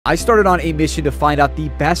I started on a mission to find out the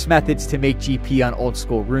best methods to make GP on old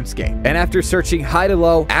school RuneScape. And after searching high to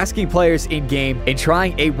low, asking players in-game, and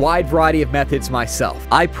trying a wide variety of methods myself,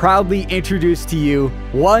 I proudly introduce to you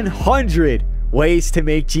 100 ways to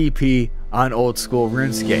make GP on old school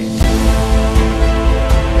RuneScape.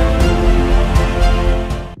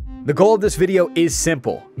 The goal of this video is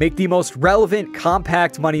simple. Make the most relevant,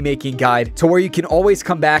 compact money-making guide to where you can always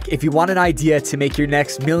come back if you want an idea to make your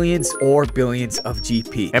next millions or billions of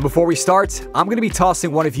GP. And before we start, I'm going to be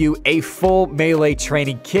tossing one of you a full melee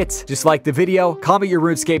training kit. Just like the video, comment your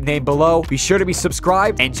RuneScape name below, be sure to be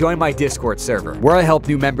subscribed, and join my Discord server, where I help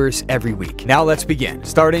new members every week. Now let's begin,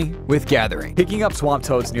 starting with gathering. Picking up swamp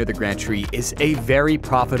toads near the Grand Tree is a very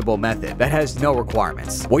profitable method that has no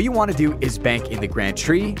requirements. What you want to do is bank in the Grand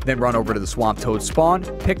Tree, then run over to the swamp toad spawn,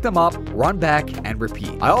 pick them up, run back, and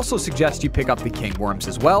repeat. I also suggest you pick up the king worms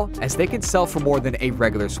as well, as they can sell for more than a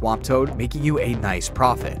regular swamp toad, making you a nice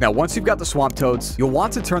profit. Now, once you've got the swamp toads, you'll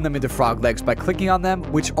want to turn them into frog legs by clicking on them,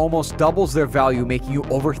 which almost doubles their value, making you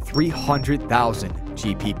over 300,000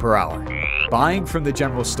 GP per hour. Buying from the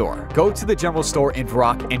general store. Go to the general store in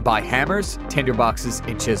Varrock and buy hammers, tinderboxes,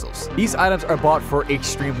 and chisels. These items are bought for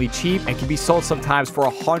extremely cheap and can be sold sometimes for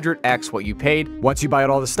 100x what you paid. Once you buy out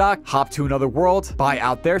all the stock, hop to another world, buy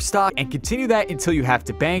out their stock, and continue that until you have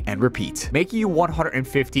to bank and repeat, making you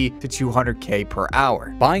 150 to 200k per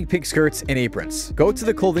hour. Buying pink skirts and aprons. Go to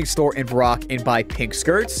the clothing store in Varrock and buy pink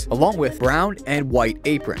skirts along with brown and white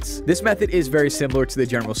aprons. This method is very similar to the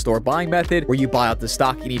general store buying method, where you buy out the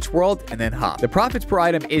stock in each world and then hop. The profits per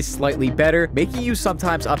item is slightly better, making you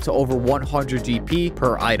sometimes up to over 100 GP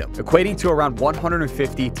per item, equating to around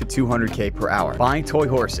 150 to 200k per hour. Buying toy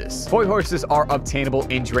horses. Toy horses are obtainable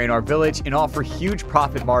in Draenor Village and offer huge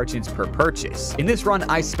profit margins per purchase. In this run,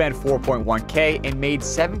 I spent 4.1k and made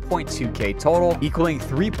 7.2k total, equaling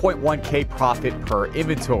 3.1k profit per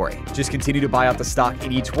inventory. Just continue to buy out the stock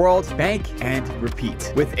in each world, bank, and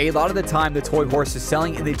repeat. With a lot of the time, the toy horse is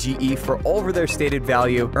selling in the GE for over their stated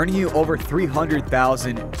value, earning you over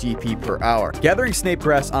 300,000 GP per hour. Gathering snape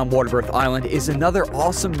grass on Waterbirth Island is another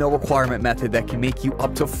awesome no requirement method that can make you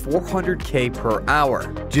up to 400k per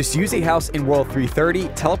hour. Just use a house in World 330,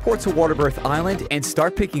 teleport to Waterbirth Island, and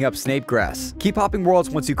start picking up snape grass. Keep hopping worlds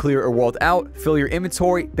once you clear a world out, fill your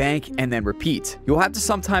inventory, bank, and then repeat. You'll have to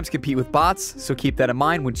sometimes compete with bots, so keep that in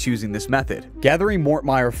mind when choosing this method. Gathering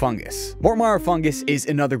Mortmire fungus. Mortmire fungus is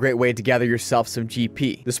another great way to gather yourself some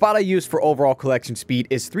GP. The spot I use for overall collection speed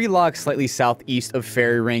is 3 logs slightly southeast of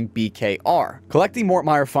Fairy Ring BKR. Collecting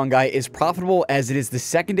Mortmire fungi is profitable as it is the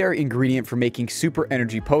secondary ingredient for making super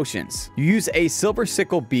energy potions. You use a silver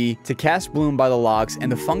sickle bee to cast bloom by the logs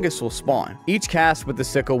and the fungus will spawn. Each cast with the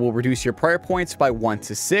sickle will reduce your prayer points by 1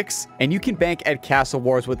 to 6, and you can bank at Castle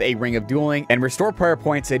Wars with a Ring of Dueling and restore prayer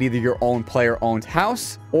points at either your own player-owned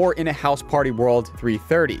house or in a house party world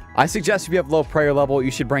 330. I suggest if you have low prayer level,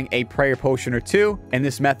 you should bring a prayer potion or 2, and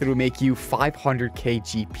this method will make you 500k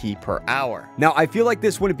GP per hour. Now, I feel like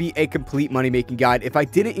this wouldn't be a complete money-making guide if I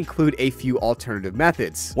didn't include a few alternative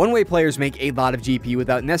methods. One way players make a lot of GP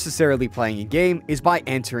without necessarily playing a game is by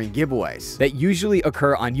entering giveaways that usually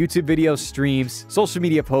occur on YouTube videos, streams, social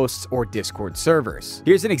media posts, or Discord servers.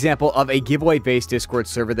 Here's an example of a giveaway-based Discord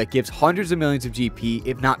server that gives hundreds of millions of GP,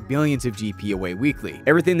 if not billions of GP away weekly.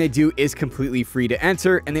 Everything they do is completely free to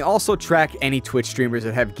enter, and they also track any Twitch streamers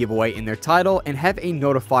that have giveaway in their title and have a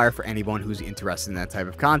notifier for anyone who's interested in that type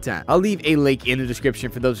of content. I'll leave a link in the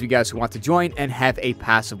description for those of you guys who want to join and have a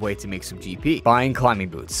passive way to make some GP. Buying climbing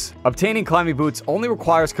boots. Obtaining climbing boots only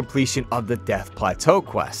requires completion of the Death Plateau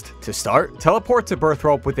quest. To start, teleport to Birth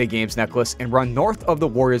Rope with a games necklace and run north of the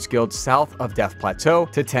Warriors Guild south of Death Plateau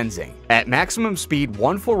to Tenzing. At maximum speed,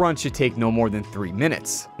 one full run should take no more than 3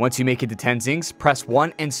 minutes. Once you make it to Tenzing's, press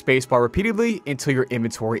 1 and spacebar repeatedly until your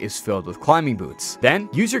inventory is filled with climbing boots. Then,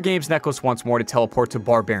 use your games necklace once more to teleport to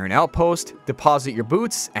Barbarian Outpost, deposit your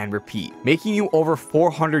boots, and repeat, making you over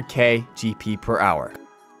 400k GP per hour.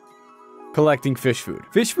 Collecting fish food.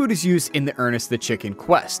 Fish food is used in the Ernest the Chicken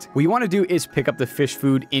quest. What you want to do is pick up the fish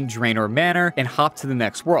food in Draenor Manor and hop to the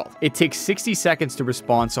next world. It takes 60 seconds to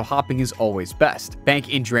respawn, so hopping is always best.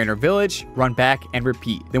 Bank in Draenor Village, run back, and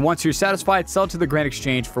repeat. Then once you're satisfied, sell to the Grand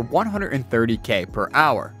Exchange for 130k per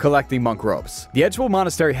hour. Collecting monk robes. The Edgewood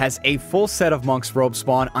Monastery has a full set of monk's robe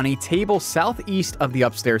spawn on a table southeast of the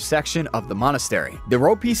upstairs section of the monastery. The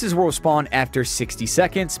robe pieces will spawn after 60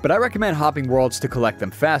 seconds, but I recommend hopping worlds to collect them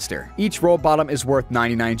faster. Each Each roll bottom is worth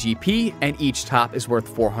 99 GP, and each top is worth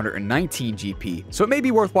 419 GP, so it may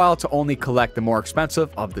be worthwhile to only collect the more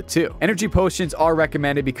expensive of the two. Energy potions are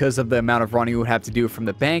recommended because of the amount of running you would have to do from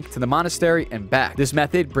the bank to the monastery and back. This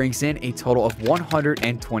method brings in a total of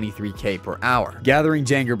 123k per hour. Gathering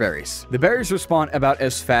Jangerberries. The berries respawn about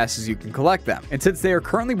as fast as you can collect them, and since they are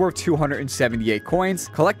currently worth 278 coins,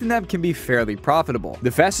 collecting them can be fairly profitable.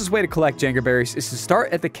 The fastest way to collect Jangerberries is to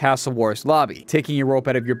start at the Castle Wars lobby, taking your rope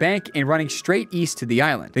out of your bank and running straight east to the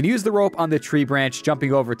island. Then use the rope on the tree branch,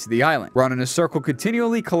 jumping over to the island. Run in a circle,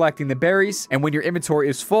 continually collecting the berries, and when your inventory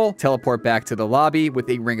is full, teleport back to the lobby with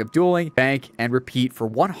a ring of dueling, bank, and repeat for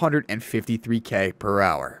 153k per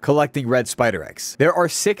hour. Collecting red spider eggs. There are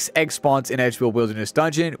 6 egg spawns in Edgeville Wilderness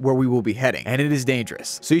Dungeon where we will be heading, and it is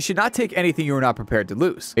dangerous, so you should not take anything you are not prepared to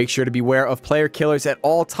lose. Make sure to beware of player killers at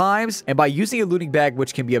all times, and by using a looting bag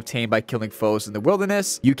which can be obtained by killing foes in the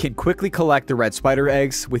wilderness, you can quickly collect the red spider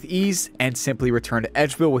eggs with ease and simply return to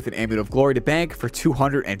Edgeville with an Amulet of Glory to bank for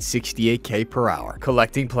 268k per hour.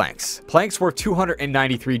 Collecting planks. Planks worth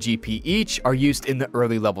 293 GP each are used in the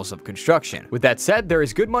early levels of construction. With that said, there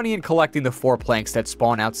is good money in collecting the 4 planks that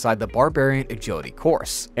spawn outside the Barbarian Agility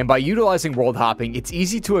course. And by utilizing world hopping, it's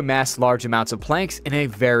easy to amass large amounts of planks in a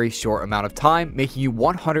very short amount of time, making you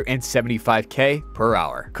 175k per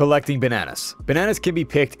hour. Collecting bananas. Bananas can be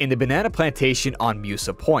picked in the banana plantation on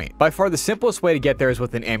Musa Point. By far the simplest way to get there is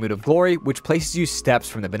with an Amulet of Glory, which places you steps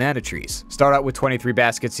from the banana trees. Start out with 23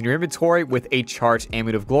 baskets in your inventory with a charged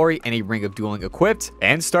Amulet of Glory and a Ring of Dueling equipped,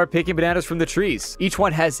 and start picking bananas from the trees. Each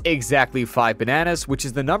one has exactly 5 bananas, which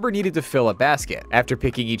is the number needed to fill a basket. After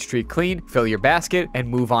picking each tree clean, fill your basket and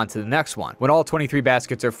move on to the next one. When all 23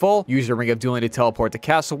 baskets are full, use your Ring of Dueling to teleport to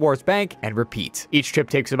Castle Wars Bank and repeat. Each trip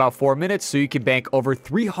takes about 4 minutes, so you can bank over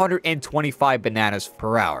 325 bananas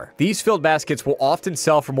per hour. These filled baskets will often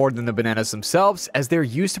sell for more than the bananas themselves, as they're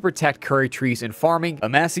used to protect curry trees in farming,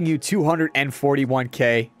 amassing you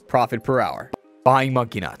 241k profit per hour. Buying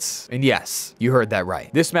monkey nuts. And yes, you heard that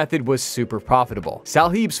right. This method was super profitable.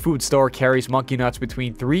 Salheeb's food store carries monkey nuts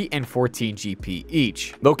between 3 and 14 GP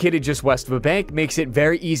each. Located just west of a bank makes it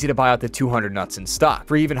very easy to buy out the 200 nuts in stock.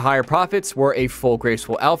 For even higher profits, wear a full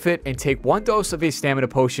graceful outfit and take 1 dose of a stamina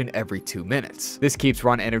potion every 2 minutes. This keeps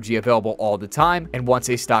run energy available all the time, and once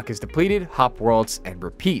a stock is depleted, hop worlds and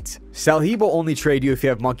repeat. Salheeb will only trade you if you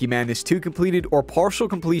have Monkey Madness 2 completed or partial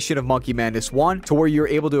completion of Monkey Madness 1, to where you're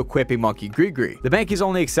able to equip a Monkey Grigri. The bank is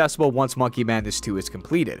only accessible once Monkey Madness 2 is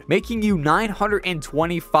completed, making you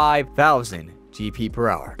 925,000 GP per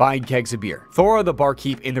hour. Buying kegs of beer. Thora, the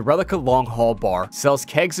barkeep in the Relica Long Haul Bar, sells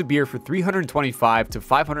kegs of beer for 325 to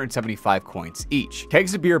 575 coins each.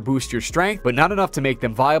 Kegs of beer boost your strength, but not enough to make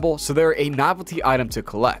them viable, so they're a novelty item to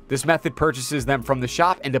collect. This method purchases them from the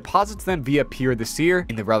shop and deposits them via Pier the Seer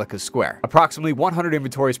in the Relica Square. Approximately 100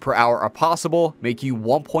 inventories per hour are possible, making you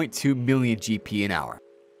 1.2 million GP an hour.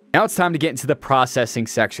 Now it's time to get into the processing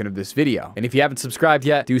section of this video. And if you haven't subscribed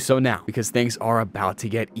yet, do so now, because things are about to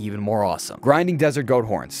get even more awesome. Grinding desert goat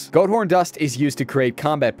horns. Goat horn dust is used to create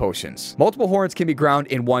combat potions. Multiple horns can be ground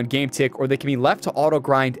in 1 game tick, or they can be left to auto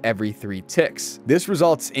grind every 3 ticks. This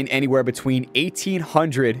results in anywhere between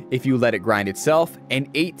 1800 if you let it grind itself, and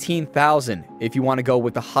 18,000 if you want to go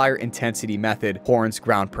with the higher intensity method, horns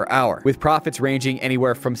ground per hour, with profits ranging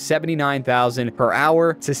anywhere from 79,000 per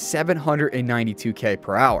hour to 792k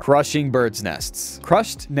per hour. Crushing birds' nests.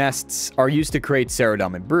 Crushed nests are used to create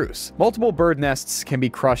Ceradum and Bruce. Multiple bird nests can be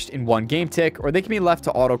crushed in 1 game tick, or they can be left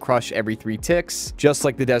to auto crush every 3 ticks, just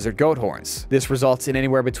like the desert goat horns. This results in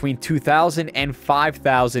anywhere between 2,000 and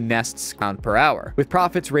 5,000 nests ground per hour, with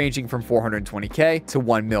profits ranging from 420k to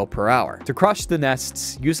 1 mil per hour. To crush the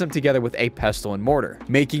nests, use them together with a pestle and mortar.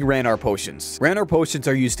 Making Ranar potions. Ranar potions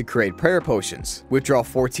are used to create prayer potions. Withdraw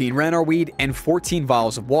 14 Ranar weed and 14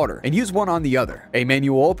 vials of water, and use one on the other. A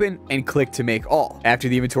menu will open and click to make all. After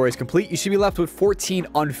the inventory is complete, you should be left with 14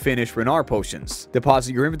 unfinished Ranar potions.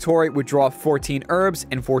 Deposit your inventory, withdraw 14 herbs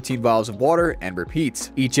and 14 vials of water, and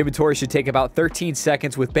repeat. Each inventory should take about 13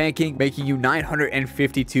 seconds with banking, making you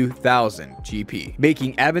 952,000 GP.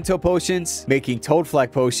 Making Avento potions, making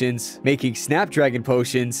Toadflag potions, making Snapdragon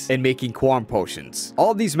potions, and making Quorm potions.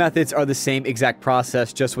 All of these methods are the same exact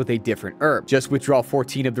process, just with a different herb. Just withdraw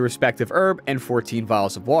 14 of the respective herb and 14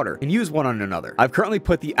 vials of water, and use one on another. I've currently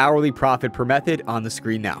put the hourly profit per method on the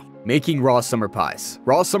screen now. Making raw summer pies.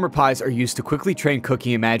 Raw summer pies are used to quickly train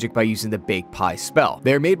cooking and magic by using the bake pie spell.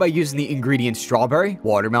 They are made by using the ingredients strawberry,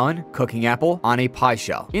 watermelon, cooking apple on a pie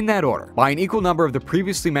shell, in that order. Buy an equal number of the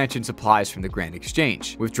previously mentioned supplies from the Grand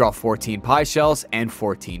Exchange. Withdraw 14 pie shells and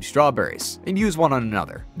 14 strawberries, and use one on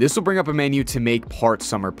another. This will bring up a menu to make part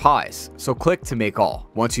summer pies, so click to make all.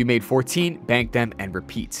 Once you made 14, bank them and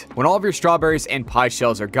repeat. When all of your strawberries and pie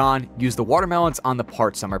shells are gone, use the watermelons on the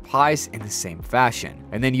part summer pies in the same fashion,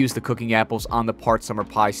 and then use the cooking apples on the part summer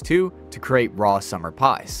pies too to create raw summer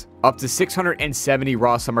pies. Up to 670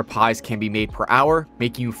 raw summer pies can be made per hour,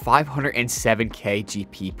 making you 507k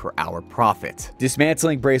GP per hour profit.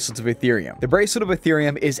 Dismantling bracelets of Ethereum. The bracelet of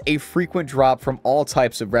Ethereum is a frequent drop from all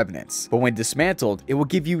types of revenants, but when dismantled, it will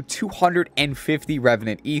give you 250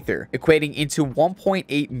 revenant ether, equating into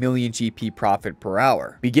 1.8 million GP profit per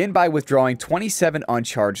hour. Begin by withdrawing 27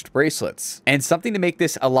 uncharged bracelets. And something to make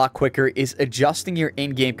this a lot quicker is adjusting your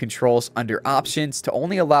in-game controls under options to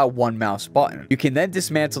only allow one mouse button. You can then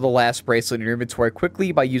dismantle the last bracelet in your inventory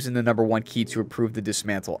quickly by using the number 1 key to approve the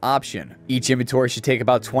dismantle option. Each inventory should take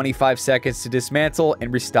about 25 seconds to dismantle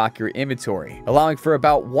and restock your inventory, allowing for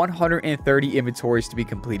about 130 inventories to be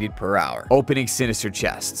completed per hour. Opening sinister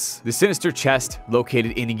chests. The sinister chest,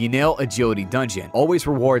 located in a Yunel agility dungeon, always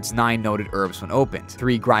rewards 9 noted herbs when opened: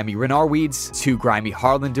 3 grimy Renar weeds, 2 grimy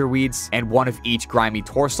Harlander weeds, and 1 of each grimy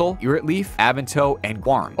Torsal, Irit leaf, Avanto, and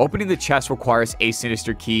Guarm. Opening the chest requires a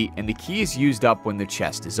sinister key, and the key is used up when the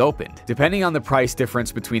chest is opened. Depending on the price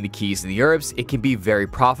difference between the keys and the herbs, it can be very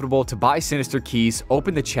profitable to buy sinister keys,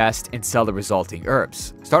 open the chest, and sell the resulting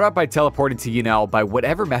herbs. Start out by teleporting to Yunel by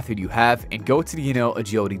whatever method you have and go to the Yunel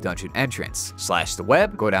agility dungeon entrance. Slash the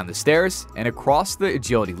web, go down the stairs, and across the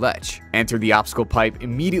agility ledge. Enter the obstacle pipe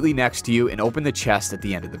immediately next to you and open the chest at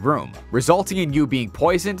the end of the room, resulting in you being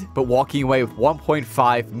poisoned but walking away with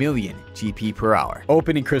 1.5 million GP per hour.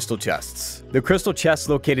 Opening crystal chests. The crystal chest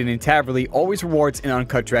located in Taverley always rewards an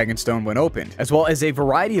uncut dragonstone when opened, as well as a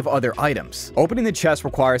variety of other items. Opening the chest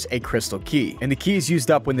requires a crystal key, and the key is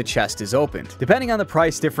used up when the chest is opened. Depending on the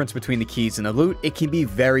price difference between the keys and the loot, it can be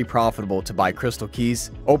very profitable to buy crystal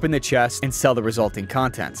keys, open the chest, and sell the resulting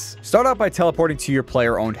contents. Start out by teleporting to your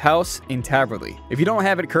player-owned house in Taverley. If you don't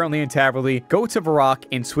have it currently in Taverley, go to Varrock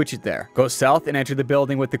and switch it there. Go south and enter the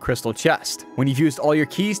building with the crystal chest. When you've used all your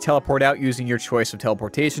keys, teleport out using your choice of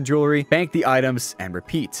teleportation jewelry, bank the items, and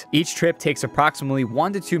repeat. Each trip takes approximately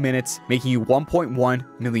 1 to 2 minutes, making you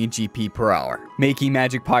 1.1 million GP per hour. Making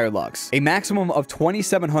magic pyre logs. A maximum of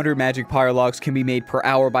 2,700 magic pyre logs can be made per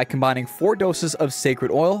hour by combining 4 doses of sacred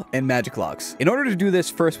oil and magic logs. In order to do this,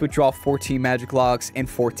 first withdraw 14 magic logs and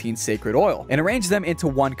 14 sacred oil, and arrange them into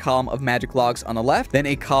one column of magic logs on the left, then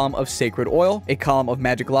a column of sacred oil, a column of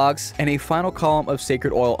magic logs, and a final column of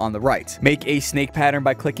sacred oil on the right. Make a snake pattern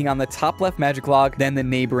by clicking on the top left magic log, then the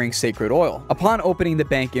neighboring sacred oil. Upon opening the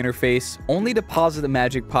bank interface, only deposit the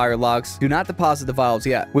magic pyre logs. Do not deposit the vials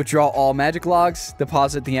yet. Withdraw all magic logs,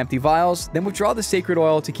 deposit the empty vials, then withdraw the sacred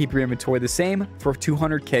oil to keep your inventory the same for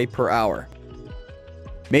 200k per hour.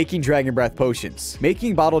 Making Dragon Breath potions.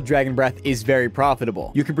 Making bottled Dragon Breath is very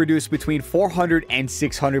profitable. You can produce between 400 and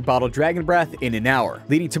 600 bottled Dragon Breath in an hour,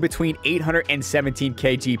 leading to between 817k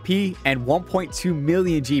GP and 1.2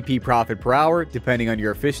 million GP profit per hour, depending on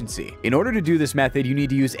your efficiency. In order to do this method, you need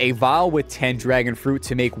to use a vial with 10 dragon fruit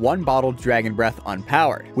to make 1 bottled Dragon Breath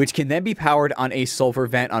unpowered, which can then be powered on a sulfur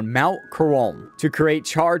vent on Mount Corolm to create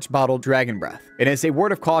charged bottled Dragon Breath. And as a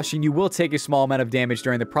word of caution, you will take a small amount of damage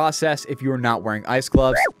during the process if you are not wearing ice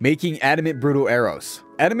gloves. Making adamant brutal arrows.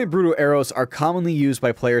 Adamant brutal arrows are commonly used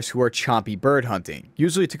by players who are chompy bird hunting,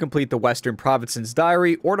 usually to complete the Western Province's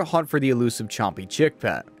diary or to hunt for the elusive chompy chick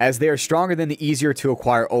pet. As they are stronger than the easier to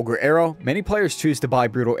acquire ogre arrow, many players choose to buy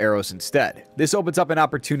brutal arrows instead. This opens up an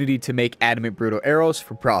opportunity to make adamant brutal arrows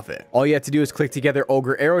for profit. All you have to do is click together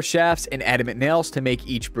ogre arrow shafts and adamant nails to make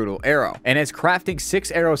each brutal arrow. And as crafting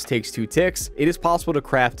 6 arrows takes 2 ticks, it is possible to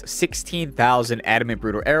craft 16,000 adamant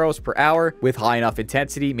brutal arrows per hour with high enough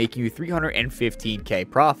intensity, making you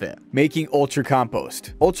 315k profit. Making ultra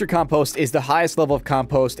compost. Ultra compost is the highest level of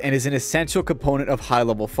compost and is an essential component of high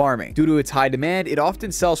level farming. Due to its high demand, it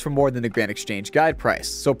often sells for more than the Grand Exchange guide price,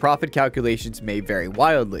 so profit calculations may vary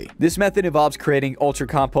wildly. This method involves creating ultra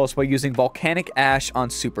compost by using volcanic ash on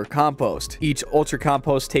super compost. Each ultra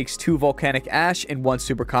compost takes 2 volcanic ash and 1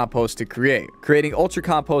 super compost to create. Creating ultra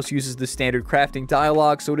compost uses the standard crafting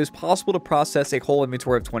dialog, so it is possible to process a whole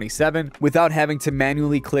inventory of 27 without having to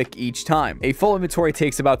manually click each time. A full inventory inventory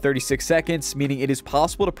takes about 36 seconds, meaning it is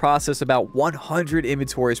possible to process about 100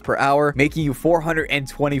 inventories per hour, making you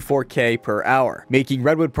 424k per hour. Making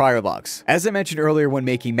Redwood prior logs. As I mentioned earlier when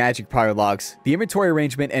making magic prior logs, the inventory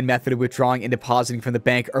arrangement and method of withdrawing and depositing from the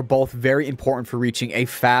bank are both very important for reaching a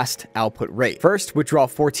fast output rate. First, withdraw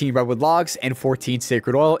 14 redwood logs and 14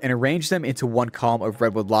 sacred oil and arrange them into one column of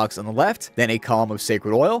redwood logs on the left, then a column of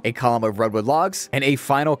sacred oil, a column of redwood logs, and a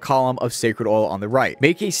final column of sacred oil on the right.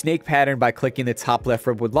 Make a snake pattern by clicking the top left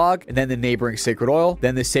redwood log and then the neighboring sacred oil,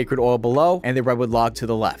 then the sacred oil below and the redwood log to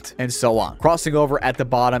the left, and so on, crossing over at the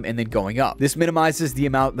bottom and then going up. This minimizes the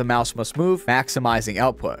amount the mouse must move, maximizing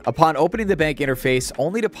output. Upon opening the bank interface,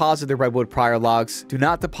 only deposit the redwood prior logs. Do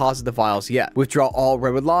not deposit the vials yet. Withdraw all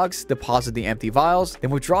redwood logs, deposit the empty vials,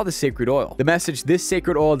 then withdraw the sacred oil. The message, "This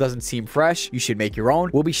sacred oil doesn't seem fresh, you should make your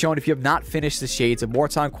own," will be shown if you have not finished the Shades of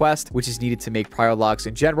Morton quest, which is needed to make prior logs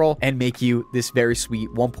in general and make you this very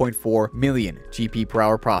sweet 1.4 million GP per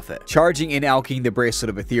hour profit. Charging and alching the Bracelet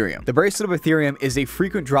of Ethereum. The Bracelet of Ethereum is a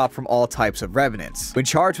frequent drop from all types of revenants. When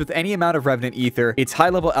charged with any amount of revenant ether, its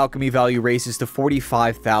high-level alchemy value raises to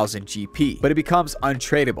 45,000 GP, but it becomes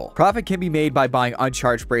untradeable. Profit can be made by buying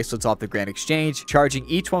uncharged bracelets off the Grand Exchange, charging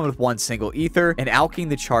each one with one single ether, and alching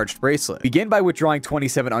the charged bracelet. Begin by withdrawing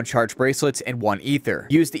 27 uncharged bracelets and 1 ether.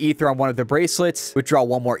 Use the ether on one of the bracelets, withdraw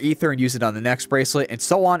 1 more ether and use it on the next bracelet, and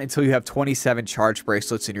so on until you have 27 charged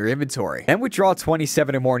bracelets in your inventory. Then withdraw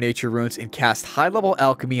 27 or more nature runes and cast high-level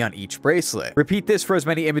alchemy on each bracelet. Repeat this for as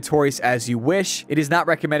many inventories as you wish. It is not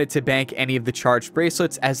recommended to bank any of the charged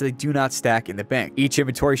bracelets as they do not stack in the bank. Each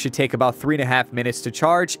inventory should take about 3.5 minutes to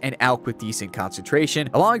charge and alch with decent concentration,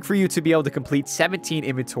 allowing for you to be able to complete 17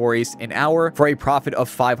 inventories an hour for a profit of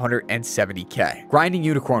 570k. Grinding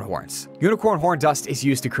unicorn horns. Unicorn horn dust is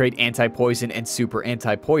used to create anti-poison and super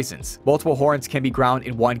anti-poisons. Multiple horns can be ground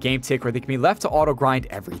in one game tick, or they can be left to auto-grind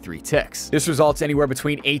every 3 ticks. This results anywhere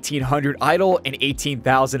between 1,800 idle and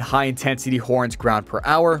 18,000 high-intensity horns ground per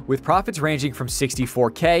hour, with profits ranging from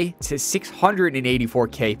 64k to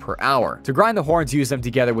 684k per hour. To grind the horns, use them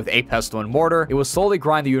together with a pestle and mortar. It will slowly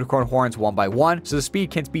grind the unicorn horns one by one, so the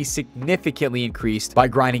speed can be significantly increased by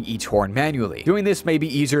grinding each horn manually. Doing this may be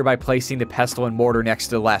easier by placing the pestle and mortar next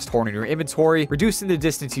to the last horn in your inventory, reducing the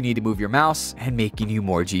distance you need to move your mouse, and making you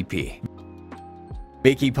more GP.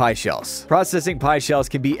 Making pie shells. Processing pie shells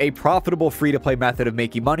can be a profitable free-to-play method of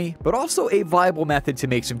making money, but also a viable method to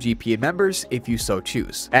make some GP and members if you so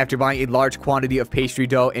choose. After buying a large quantity of pastry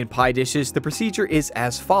dough and pie dishes, the procedure is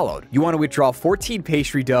as followed. You want to withdraw 14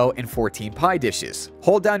 pastry dough and 14 pie dishes.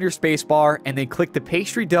 Hold down your spacebar and then click the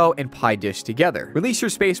pastry dough and pie dish together. Release your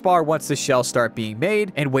spacebar once the shells start being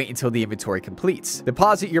made and wait until the inventory completes.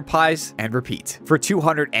 Deposit your pies and repeat for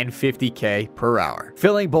 250k per hour.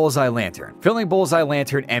 Filling bullseye lantern. Filling bullseye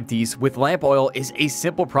lantern empties with lamp oil is a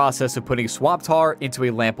simple process of putting swamp tar into a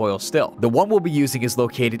lamp oil still. The one we'll be using is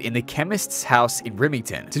located in the chemist's house in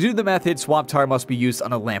Remington. To do the method, swamp tar must be used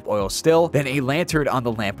on a lamp oil still, then a lantern on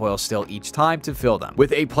the lamp oil still each time to fill them.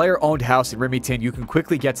 With a player-owned house in Remington, you can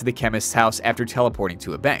quickly get to the chemist's house after teleporting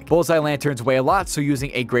to a bank. Bullseye lanterns weigh a lot, so using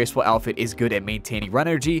a graceful outfit is good at maintaining run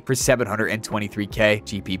energy for 723k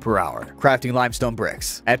GP per hour. Crafting limestone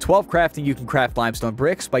bricks. At 12 crafting, you can craft limestone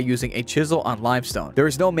bricks by using a chisel on limestone. There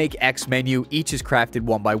is no make X menu, each is crafted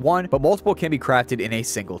one by one, but multiple can be crafted in a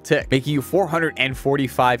single tick, making you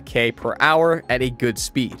 445k per hour at a good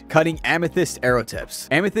speed. Cutting amethyst arrow tips.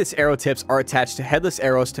 Amethyst arrow tips are attached to headless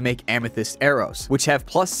arrows to make amethyst arrows, which have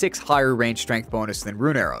 +6 higher range strength bonus than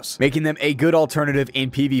rune arrows, making them a good alternative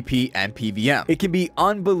in PvP and PvM. It can be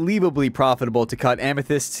unbelievably profitable to cut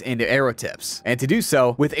amethysts into arrow tips, and to do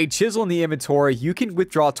so, with a chisel in the inventory, you can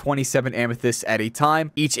withdraw 27 amethysts at a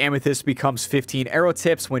time. Each amethyst becomes 15 arrow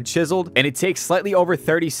tips when chiseled, and it takes slightly over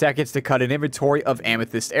 30 seconds to cut an inventory of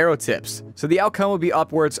amethyst arrow tips. So the outcome will be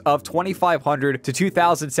upwards of 2,500 to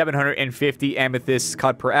 2,750 amethysts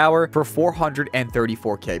cut per hour for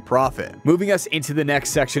 434k profit. Moving us into the next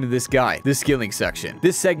section of this guide, the skilling section.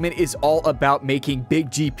 This segment is all about making big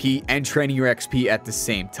GP and training your XP at the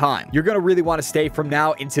same time. You're going to really want to stay from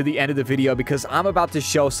now into the end of the video because I'm about to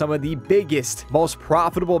show some of the biggest, most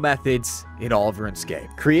profitable methods in all of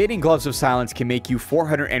RuneScape. Creating Gloves of Silence can make you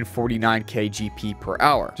 449k GP per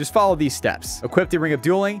hour. Just follow these steps. Equip the Ring of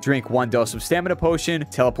Dueling, drink 1 dose of Stamina Potion,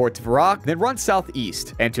 teleport to Varrock, then run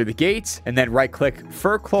southeast, enter the gates, and then right-click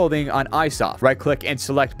Fur Clothing on Isoft. Right-click and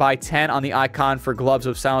select Buy 10 on the icon for Gloves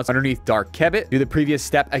of Silence underneath Dark Kebbit. Do the previous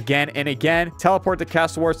step again and again. Teleport to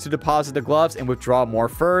Castle Wars to deposit the gloves and withdraw more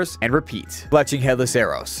furs, and repeat. Fletching Headless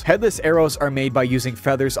Arrows. Headless arrows are made by using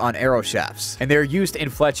feathers on arrow shafts, and they are used in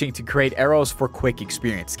fletching to create arrows for quick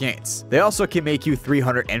experience gains. They also can make you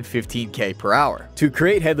 315k per hour. To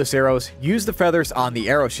create headless arrows, use the feathers on the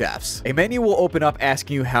arrow shafts. A menu will open up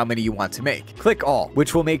asking you how many you want to make. Click all,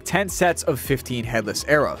 which will make 10 sets of 15 headless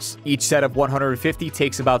arrows. Each set of 150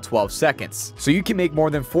 takes about 12 seconds. So you can make more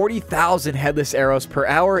than 40,000 headless arrows per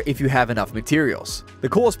hour if you have enough materials. The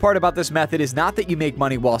coolest part about this method is not that you make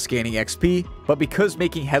money while scanning XP, but because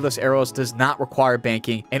making headless arrows does not require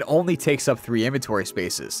banking and only takes up 3 inventory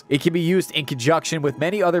spaces. It can be used in conjunction with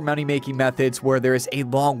many other money-making methods where there is a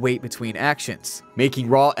long wait between actions. Making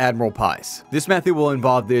raw admiral pies. This method will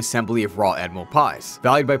involve the assembly of raw admiral pies,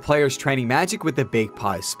 valued by players training magic with the Bake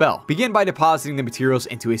Pies spell. Begin by depositing the materials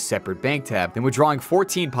into a separate bank tab, then withdrawing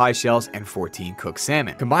 14 pie shells and 14 cooked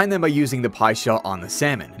salmon. Combine them by using the pie shell on the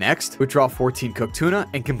salmon. Next, withdraw 14 cooked tuna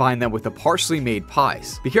and combine them with the partially made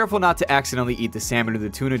pies. Be careful not to accidentally eat the salmon or the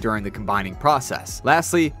tuna during the combining process.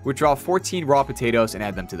 Lastly, withdraw 14 raw potatoes and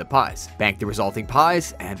add them to the pies. Bank the resulting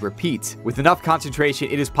pies and repeat. With enough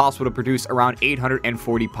concentration, it is possible to produce around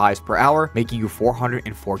 840 pies per hour, making you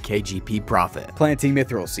 404k GP profit. Planting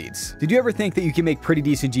mithril seeds. Did you ever think that you can make pretty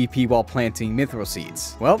decent GP while planting mithril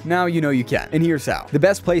seeds? Well, now you know you can, and here's how. The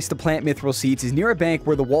best place to plant mithril seeds is near a bank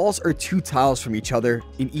where the walls are 2 tiles from each other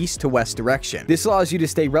in east to west direction. This allows you to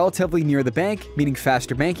stay relatively near the bank, meaning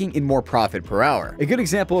faster banking and more profit per hour. A good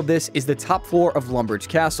example of this is the top floor of Lumbridge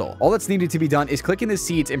Castle. All that's needed to be done is clicking the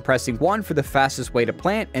seeds and pressing 1 for the fastest way to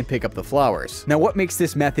plant and pick up the flowers. Now, what makes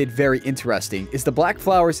this method very interesting is the black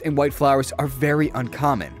flowers and white flowers are very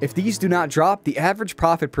uncommon. If these do not drop, the average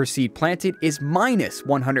profit per seed planted is minus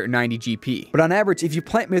 190 GP. But on average, if you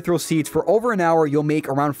plant mithril seeds for over an hour, you'll make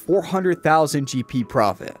around 400,000 GP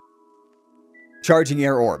profit. Charging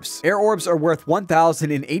air orbs. Air orbs are worth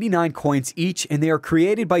 1,089 coins each, and they are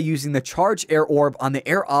created by using the charge air orb on the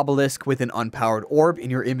air obelisk with an unpowered orb in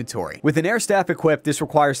your inventory. With an air staff equipped, this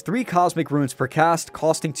requires 3 cosmic runes per cast,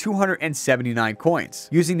 costing 279 coins.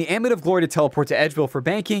 Using the Amulet of Glory to teleport to Edgeville for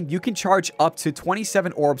banking, you can charge up to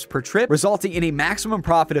 27 orbs per trip, resulting in a maximum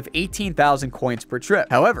profit of 18,000 coins per trip.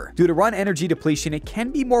 However, due to run energy depletion, it can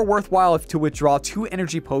be more worthwhile to withdraw 2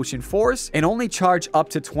 energy potion 4s and only charge up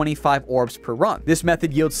to 25 orbs per run. This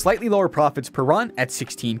method yields slightly lower profits per run at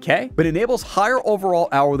 16k, but enables higher overall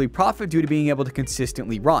hourly profit due to being able to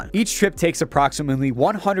consistently run. Each trip takes approximately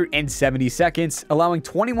 170 seconds, allowing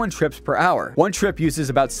 21 trips per hour. One trip uses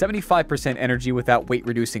about 75% energy without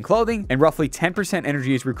weight-reducing clothing, and roughly 10%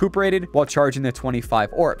 energy is recuperated while charging the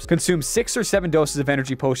 25 orbs. Consume 6 or 7 doses of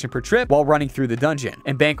energy potion per trip while running through the dungeon,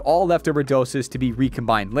 and bank all leftover doses to be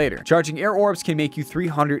recombined later. Charging air orbs can make you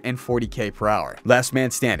 340k per hour. Last man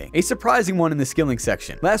standing. A surprising one in the skilling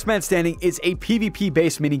section. Last man standing is a PvP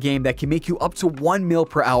based minigame that can make you up to 1 mil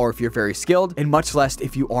per hour if you're very skilled, and much less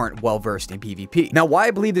if you aren't well versed in PvP. Now, why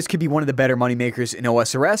I believe this could be one of the better money makers in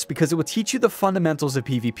OSRS, because it will teach you the fundamentals of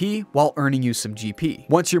PvP while earning you some GP.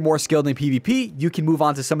 Once you're more skilled in PvP, you can move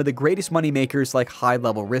on to some of the greatest money makers like high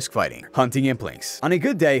level risk fighting. Hunting implinks. On a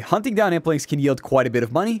good day, hunting down implinks can yield quite a bit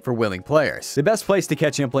of money for willing players. The best place to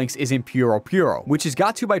catch implinks is in Puro, which is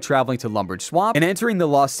got to by traveling to Lumbridge Swamp and entering the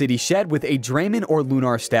Lost City Shed with a Draymond or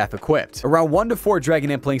Lunar staff equipped. Around 1 to 4 dragon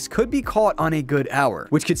implinks could be caught on a good hour,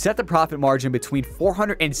 which could set the profit margin between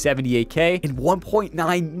 478k and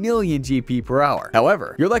 1.9 million GP per hour.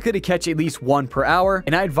 However, you're likely to catch at least 1 per hour,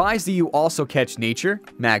 and I advise that you also catch nature,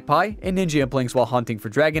 magpie, and ninja implings while hunting for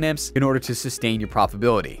dragon imps in order to sustain your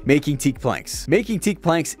profitability. Making teak planks. Making teak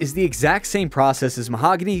planks is the exact same process as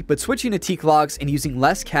mahogany, but switching to teak logs and using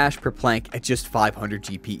less cash per plank at just 500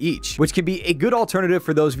 GP each, which can be a good alternative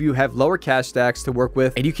for those of you who have lower cash stacks to work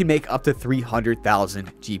with, and you can make up to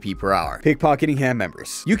 300,000 GP per hour. Pickpocketing hand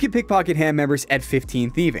members. You can pickpocket hand members at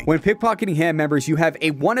 15 thieving. When pickpocketing hand members, you have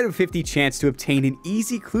a 1 out of 50 chance to obtain an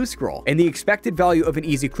easy clue scroll, and the expected value of an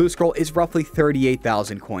easy clue scroll is roughly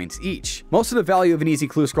 38,000 coins each. Most of the value of an easy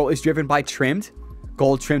clue scroll is driven by trimmed,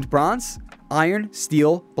 gold trimmed bronze, iron,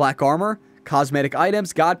 steel, black armor, cosmetic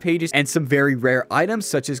items, god pages, and some very rare items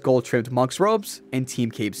such as gold trimmed monk's robes and Team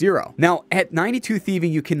Cape Zero. Now, at 92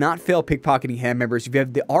 thieving, you cannot fail pickpocketing hand members if you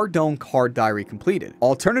have the Ardone card diary completed.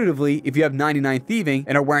 Alternatively, if you have 99 thieving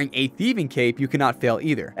and are wearing a thieving cape, you cannot fail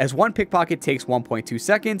either. As one pickpocket takes 1.2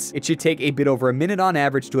 seconds, it should take a bit over a minute on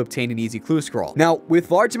average to obtain an easy clue scroll. Now, with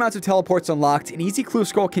large amounts of teleports unlocked, an easy clue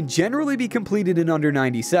scroll can generally be completed in under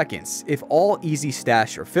 90 seconds if all easy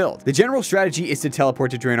stash are filled. The general strategy is to teleport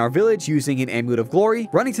to Draenor Village using an Amulet of Glory,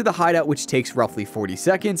 running to the hideout which takes roughly 40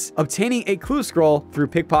 seconds, obtaining a clue scroll through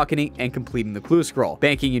pickpocketing and completing the clue scroll,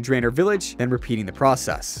 banking in Drainer Village, then repeating the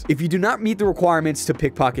process. If you do not meet the requirements to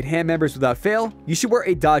pickpocket ham members without fail, you should wear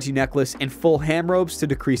a dodgy necklace and full ham robes to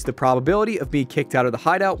decrease the probability of being kicked out of the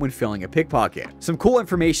hideout when filling a pickpocket. Some cool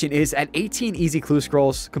information is at 18 easy clue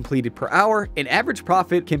scrolls completed per hour, an average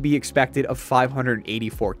profit can be expected of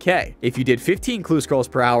 584k. If you did 15 clue scrolls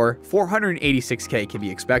per hour, 486k can be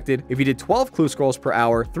expected. If you did 12 clue scrolls per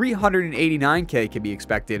hour, 389k can be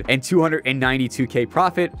expected, and 292k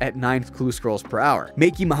profit at 9 clue scrolls per hour.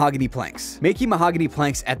 Making mahogany planks. Making mahogany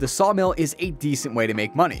planks at the sawmill is a decent way to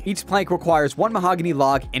make money. Each plank requires 1 mahogany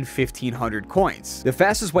log and 1500 coins. The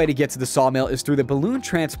fastest way to get to the sawmill is through the balloon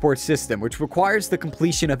transport system, which requires the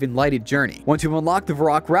completion of Enlightened Journey. Once you unlock the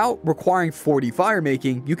Varrock route requiring 40 fire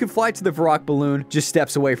making, you can fly to the Varrock balloon just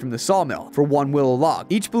steps away from the sawmill for 1 willow log.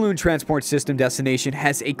 Each balloon transport system destination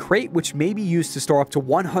has a crate which may be used to store up to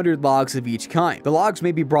 100 logs of each kind. The logs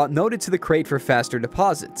may be brought noted to the crate for faster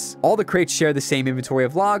deposits. All the crates share the same inventory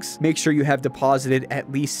of logs. Make sure you have deposited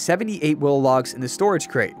at least 78 willow logs in the storage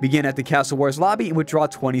crate. Begin at the Castle Wars lobby and withdraw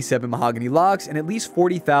 27 mahogany logs and at least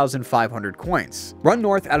 40,500 coins. Run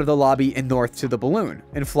north out of the lobby and north to the balloon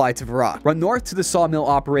and fly to Varrock. Run north to the sawmill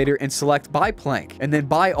operator and select buy plank, and then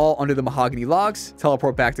buy all under the mahogany logs.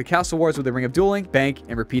 Teleport back to Castle Wars with a Ring of Dueling, bank,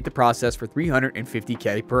 and repeat the process for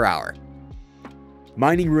 350k per hour.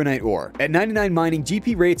 Mining Runite ore. At 99 mining,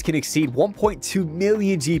 GP rates can exceed 1.2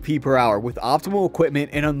 million GP per hour with optimal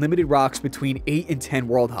equipment and unlimited rocks between 8 and 10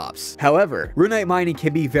 world hops. However, Runite mining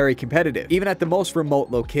can be very competitive, even at the most remote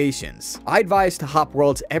locations. I advise to hop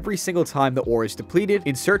worlds every single time the ore is depleted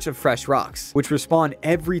in search of fresh rocks, which respawn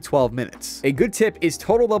every 12 minutes. A good tip is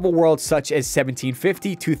total level worlds such as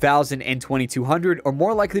 1750, 2000, and 2200 are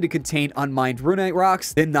more likely to contain unmined Runite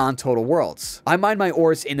rocks than non-total worlds. I mine my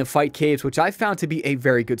ores in the fight caves, which I found to be a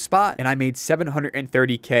very good spot, and I made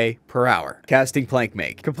 730k per hour. Casting Plank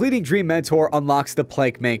Make. Completing Dream Mentor unlocks the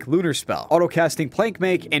Plank Make lunar spell. Auto-casting Plank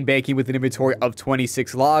Make and banking with an inventory of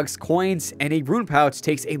 26 logs, coins, and a rune pouch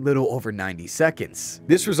takes a little over 90 seconds.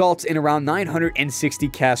 This results in around 960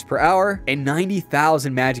 casts per hour and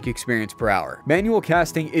 90,000 magic experience per hour. Manual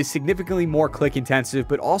casting is significantly more click intensive,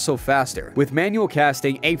 but also faster. With manual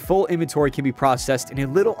casting, a full inventory can be processed in a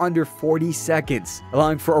little under 40 seconds,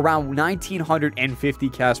 allowing for around 1950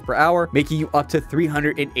 casts per hour, making you up to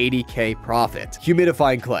 380k profit.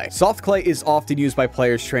 Humidifying clay. Soft clay is often used by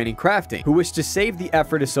players training crafting who wish to save the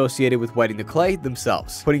effort associated with wetting the clay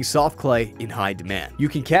themselves, putting soft clay in high demand. You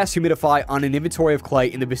can cast Humidify on an inventory of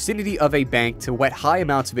clay in the vicinity of a bank to wet high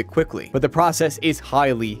amounts of it quickly, but the process is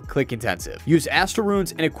highly click intensive. Use Astral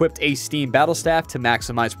Runes and equip a Steam Battle Staff to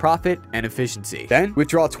maximize profit and efficiency. Then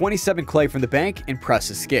withdraw 27 clay from the bank and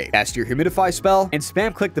press escape. Cast your Humidify spell and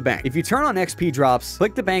spam click the bank. If you turn on XP drops,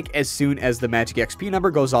 click the bank as soon as the magic XP number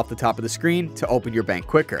goes off the top of the screen to open your bank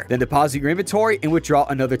quicker. Then deposit your inventory and withdraw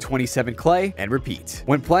another 27 clay and repeat.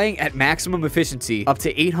 When playing at maximum efficiency, up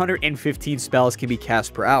to 815 spells can be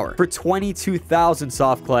cast per hour for 22,000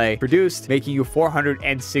 soft clay produced, making you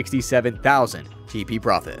 467,000 GP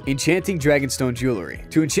profit. Enchanting Dragonstone Jewelry.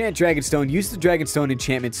 To enchant Dragonstone, use the Dragonstone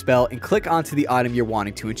enchantment spell and click onto the item you're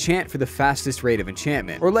wanting to enchant for the fastest rate of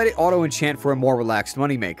enchantment, or let it auto-enchant for a more relaxed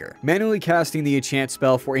moneymaker. Manually casting the enchant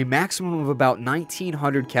spell for a maximum of about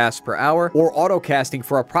 1900 casts per hour, or auto-casting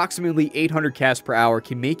for approximately 800 casts per hour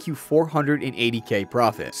can make you 480k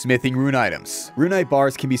profit. Smithing Rune items. Runite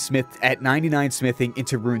bars can be smithed at 99 smithing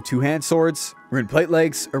into Rune 2-hand swords, Rune plate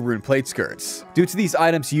legs, or Rune plate skirts. Due to these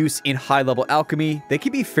items' use in high-level alchemy, they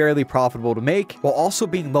can be fairly profitable to make, while also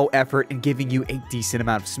being low effort and giving you a decent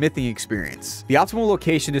amount of smithing experience. The optimal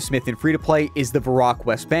location to smith in free-to-play is the Varrock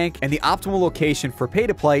West Bank, and the optimal location for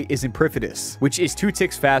pay-to-play is in Perfidious, which is 2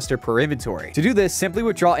 ticks faster per inventory. To do this, simply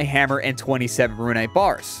withdraw a hammer and 27 Runite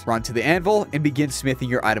bars. Run to the anvil and begin smithing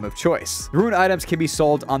your item of choice. The rune items can be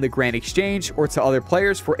sold on the Grand Exchange or to other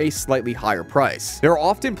players for a slightly higher price. There are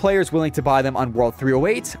often players willing to buy them on World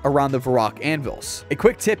 308 around the Varrock anvils. A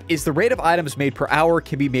quick tip is the rate of items made per hour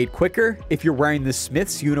can be made quicker if you're wearing the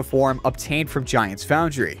Smith's uniform obtained from Giant's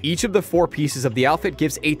Foundry. Each of the 4 pieces of the outfit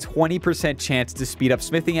gives a 20% chance to speed up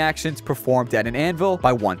smithing actions performed at an anvil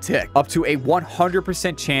by 1 tick, up to a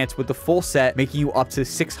 100% chance with the full set, making you up to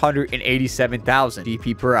 687,000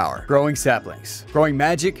 GP per hour. Growing saplings. Growing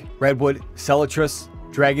magic, redwood, celatrus,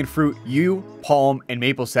 dragon fruit, yew, palm, and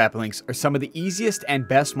maple saplings are some of the easiest and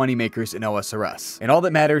best money makers in OSRS, and all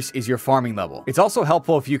that matters is your farming level. It's also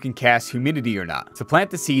helpful if you can cast humidity or not. To plant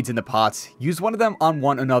the seeds in the pots, use one of them on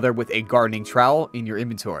one another with a gardening trowel in your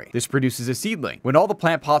inventory. This produces a seedling. When all the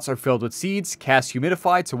plant pots are filled with seeds, cast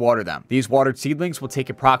humidify to water them. These watered seedlings will take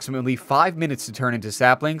approximately 5 minutes to turn into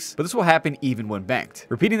saplings, but this will happen even when banked.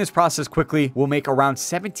 Repeating this process quickly will make around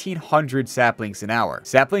 1,700 saplings an hour.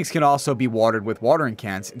 Saplings can also be watered with watering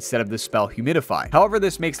cans instead of the spell humidify. However,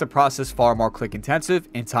 this makes the process far more click intensive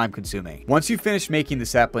and time consuming. Once you finish making the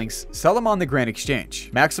saplings, sell them on the Grand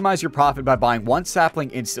Exchange. Maximize your profit by buying one sapling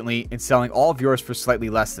instantly and selling all of yours for slightly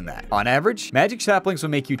less than that. On average, magic saplings will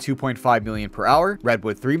make you 2.5 million per hour,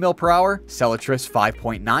 redwood 3 mil per hour, celatris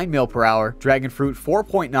 5.9 mil per hour, dragon fruit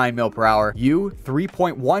 4.9 mil per hour, yew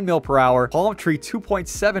 3.1 mil per hour, palm tree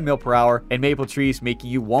 2.7 mil per hour, and maple trees making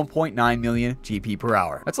you 1.9 million GP per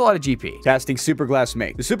hour. That's a lot of GP. Casting Superglass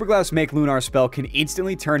Make. The Superglass Make lunar spell can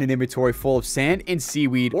instantly turn an inventory full of sand and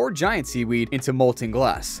seaweed or giant seaweed into molten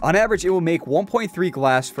glass. On average, it will make 1.3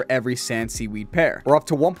 glass for every sand seaweed pair, or up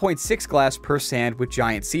to 1.6 glass per sand with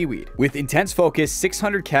giant seaweed. With intense focus,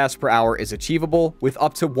 600 casts per hour is achievable, with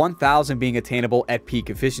up to 1,000 being attainable at peak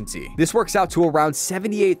efficiency. This works out to around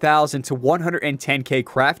 78,000 to 110k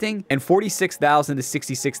crafting and 46,000 to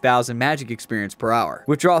 66,000 magic experience per hour.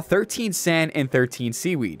 Withdraw 13 sand and 13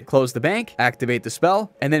 seaweed. Close the bank, activate the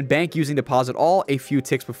spell, and then bank using deposit all a few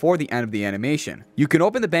ticks before the end of the animation. You can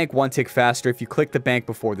open the bank one tick faster if you click the bank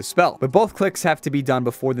before the spell, but both clicks have to be done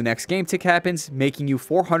before the next game tick happens, making you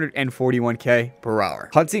 441k per hour.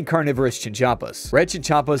 Hunting carnivorous chinchompas. Red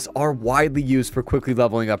chinchompas are widely used for quickly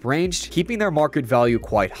leveling up ranged, keeping their market value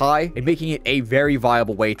quite high and making it a very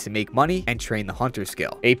viable way to make money and train the hunter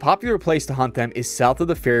skill. A popular place to hunt them is south of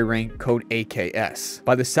the fairy ring, code AKS,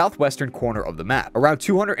 by the southwestern corner of the map. Around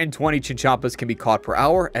 220 chinchompas can be caught per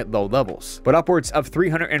hour at low levels, but upwards of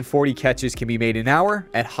 340 catches can be made an hour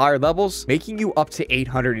at higher levels, making you up to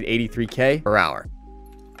 883k per hour.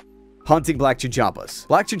 Hunting black chinchompas.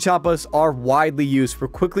 Black chinchompas are widely used for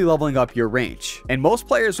quickly leveling up your range, and most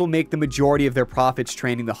players will make the majority of their profits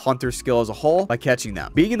training the hunter skill as a whole by catching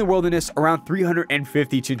them. Being in the wilderness, around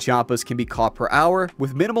 350 chinchompas can be caught per hour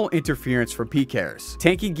with minimal interference from PKers.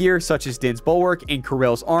 Tanking gear such as Din's Bulwark and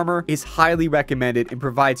Corell's armor is highly recommended and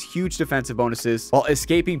provides huge defensive bonuses while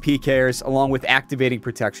escaping PKers along with activating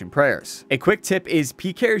protection prayers. A quick tip is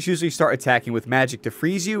PKers usually start attacking with magic to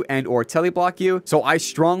freeze you and or teleblock you, so I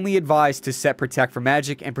strongly advise to set protect for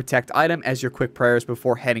magic and protect item as your quick prayers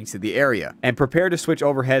before heading to the area, and prepare to switch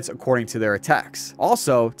overheads according to their attacks.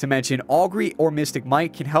 Also, to mention, Augury or Mystic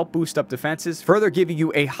Might can help boost up defenses, further giving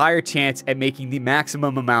you a higher chance at making the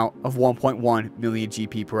maximum amount of 1.1 million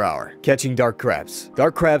GP per hour. Catching dark crabs.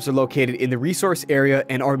 Dark crabs are located in the resource area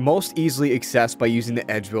and are most easily accessed by using the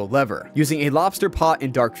Edgeville lever. Using a lobster pot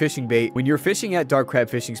and dark fishing bait, when you're fishing at dark crab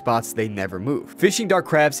fishing spots, they never move. Fishing dark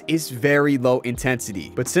crabs is very low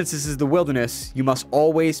intensity, but since this is the wilderness, you must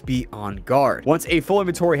always be on guard. Once a full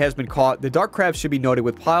inventory has been caught, the dark crabs should be noted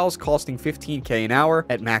with piles costing 15k an hour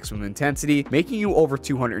at maximum intensity, making you over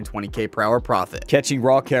 220k per hour profit. Catching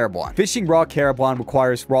raw carabuan. Fishing raw carabuan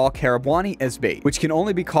requires raw carabuani as bait, which can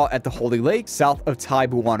only be caught at the Holy Lake south of Tai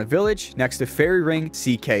Buwana Village next to Fairy Ring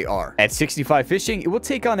CKR. At 65 fishing, it will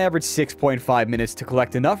take on average 6.5 minutes to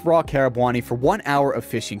collect enough raw carabuani for 1 hour of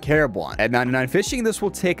fishing carabuan. At 99 fishing, this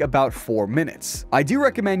will take about 4 minutes. I do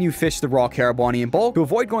recommend you fish the raw carabuani in bulk to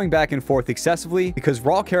avoid going back and forth excessively because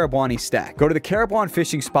raw carabuani stack. Go to the carabuan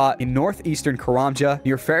fishing spot in northeastern Karamja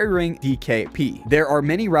near Fairy Ring DKP. There are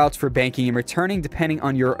many routes for banking and returning depending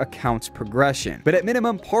on your account's progression, but at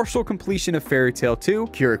minimum, partial completion of Fairy Tale 2,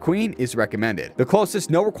 Cure Queen is recommended. The closest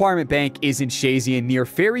no requirement bank is in Shazian near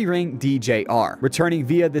Fairy Ring DJR, returning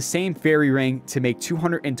via the same Fairy Ring to make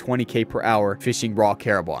 220k per hour fishing raw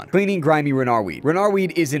carabuan. Cleaning grimy Renarweed.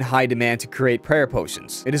 Renarweed is in high demand to create prayer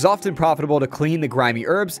potions. It is often profitable to clean the grimy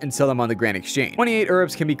herbs and sell them on the Grand Exchange. 28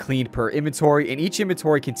 herbs can be cleaned per inventory, and each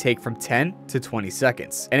inventory can take from 10 to 20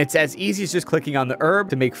 seconds. And it's as easy as just clicking on the herb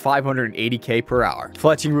to make 580k per hour.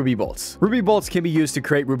 Fletching ruby bolts. Ruby bolts can be used to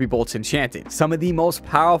create ruby bolts enchanted, some of the most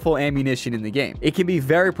powerful ammunition in the game. It can be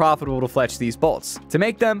very profitable to fletch these bolts. To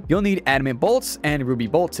make them, you'll need adamant bolts and ruby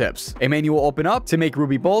bolt tips. A menu will open up to make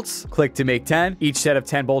ruby bolts. Click to make 10. Each set of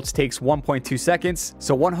 10 bolts takes 1.2 seconds,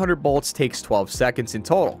 so 100 bolts takes 12 seconds in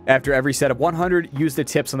total. neutral. After every set of 100, use the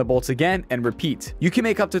tips on the bolts again and repeat. You can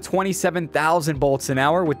make up to 27,000 bolts an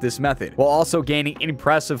hour with this method, while also gaining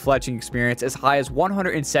impressive fletching experience as high as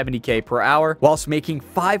 170k per hour, whilst making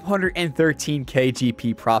 513k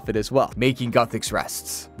GP profit as well, making Guthix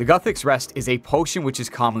Rests. The Guthix Rest is a potion which is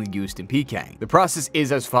commonly used in PKing. The process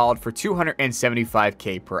is as followed for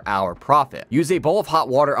 275k per hour profit. Use a bowl of hot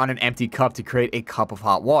water on an empty cup to create a cup of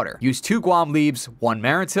hot water. Use 2 Guam leaves, 1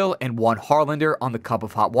 Marantil, and 1 Harlander on the cup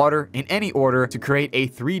of hot water in any order to create a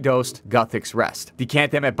 3-dosed Guthix Rest.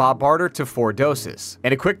 Decant them at Bob Barter to 4 doses.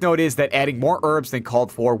 And a quick note is that adding more herbs than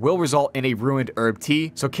called for will result in a ruined herb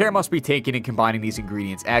tea, so care must be taken in combining these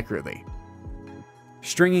ingredients accurately.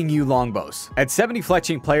 Stringing yew longbows. At 70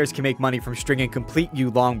 fletching, players can make money from stringing complete yew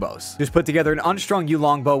longbows. Just put together an unstrung yew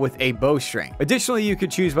longbow with a bowstring. Additionally, you could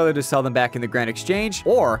choose whether to sell them back in the Grand Exchange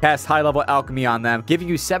or cast high-level alchemy on them, giving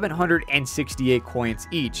you 768 coins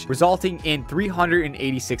each, resulting in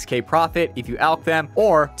 386k profit if you alch them,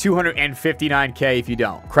 or 259k if you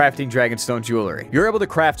don't. Crafting Dragonstone Jewelry. You're able to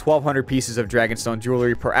craft 1,200 pieces of Dragonstone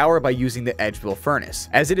Jewelry per hour by using the Edgeville Furnace,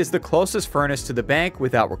 as it is the closest furnace to the bank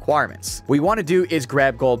without requirements. What you want to do is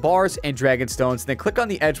grab gold bars and dragon stones, then click on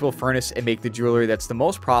the Edgeville Furnace and make the jewelry that's the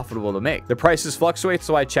most profitable to make. The prices fluctuate,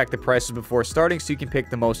 so I check the prices before starting so you can pick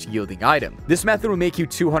the most yielding item. This method will make you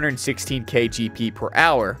 216k GP per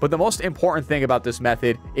hour, but the most important thing about this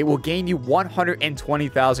method, it will gain you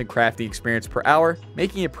 120,000 crafting experience per hour,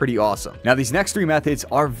 making it pretty awesome. Now, these next 3 methods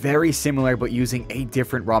are very similar, but using a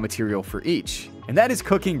different raw material for each. And that is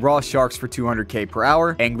cooking raw sharks for 200k per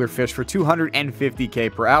hour, anglerfish for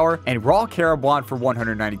 250k per hour, and raw carabuan for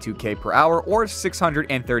 192k per hour or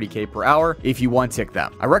 630k per hour if you one-tick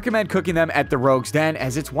them. I recommend cooking them at the Rogue's Den,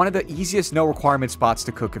 as it's one of the easiest no requirement spots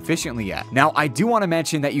to cook efficiently at. Now, I do want to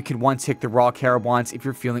mention that you can one-tick the raw carabuans if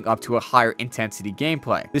you're feeling up to a higher intensity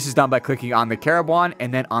gameplay. This is done by clicking on the carabuan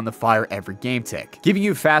and then on the fire every game tick, giving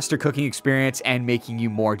you faster cooking experience and making you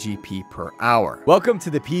more GP per hour. Welcome to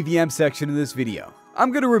the PVM section of this video.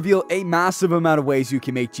 I'm going to reveal a massive amount of ways you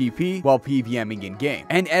can make GP while PVMing in-game.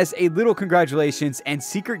 And as a little congratulations and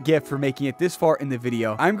secret gift for making it this far in the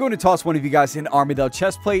video, I'm going to toss one of you guys an Armadale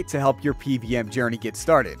chest plate to help your PVM journey get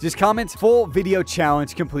started. Just comment, full video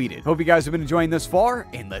challenge completed. Hope you guys have been enjoying this far,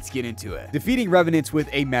 and let's get into it. Defeating Revenants with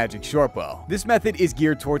a magic shortbow. This method is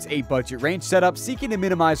geared towards a budget range setup, seeking to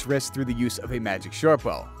minimize risk through the use of a magic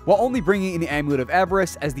shortbow, while only bringing in the Amulet of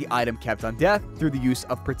Avarice as the item kept on death through the use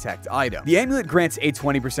of Protect item. The amulet grants a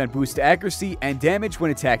 20% boost to accuracy and damage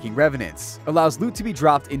when attacking Revenants, allows loot to be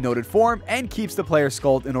dropped in noted form, and keeps the player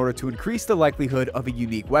skulled in order to increase the likelihood of a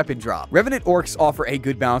unique weapon drop. Revenant orcs offer a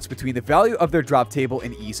good balance between the value of their drop table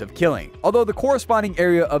and ease of killing, although the corresponding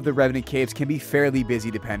area of the Revenant caves can be fairly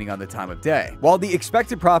busy depending on the time of day. While the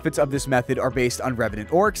expected profits of this method are based on Revenant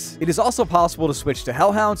orcs, it is also possible to switch to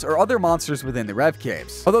Hellhounds or other monsters within the Rev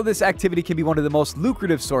caves. Although this activity can be one of the most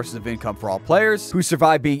lucrative sources of income for all players who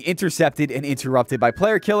survive being intercepted and interrupted by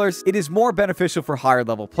player killers, it is more beneficial for higher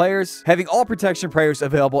level players. Having all protection prayers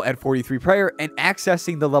available at 43 prayer and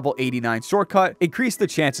accessing the level 89 shortcut increase the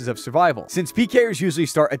chances of survival. Since PKers usually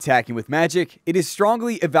start attacking with magic, it is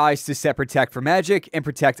strongly advised to set protect for magic and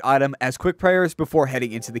protect item as quick prayers before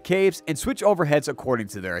heading into the caves, and switch overheads according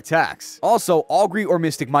to their attacks. Also, Augury or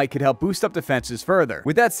Mystic Might could help boost up defenses further.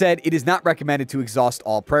 With that said, it is not recommended to exhaust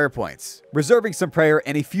all prayer points. Reserving some prayer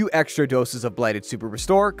and a few extra doses of Blighted Super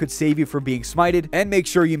Restore could save you from being smited, and make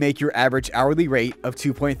sure you make your average hourly rate of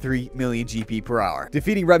 2.3 million GP per hour.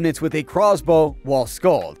 Defeating Revenants with a crossbow while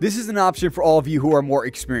skulled. This is an option for all of you who are more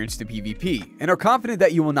experienced in PvP and are confident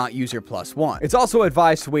that you will not use your +1. It's also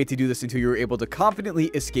advised to wait to do this until you're able to confidently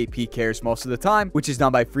escape PKers most of the time, which is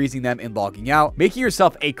done by freezing them and logging out, making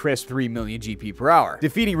yourself a crisp 3 million GP per hour.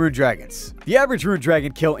 Defeating Rune Dragons. The average Rune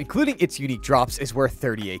Dragon kill, including its unique drops, is worth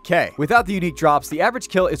 38k. Without the unique drops, the average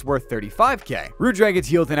kill is worth 35k. Rune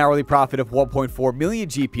Dragons yield an hourly profit of 1.4 million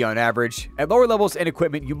GP on average. At lower levels and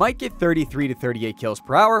equipment, you might get 33 to 38 kills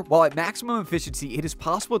per hour, while at maximum efficiency, it is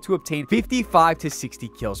possible to obtain 55 to 60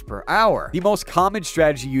 kills per hour. The most common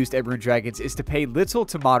strategy used at Rune Dragons is to pay little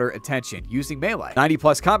to moderate attention using melee, 90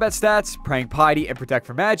 plus combat stats, praying piety and protect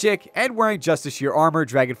for magic, and wearing Justice Shear armor,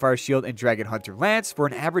 Dragonfire shield, and Dragon Hunter lance for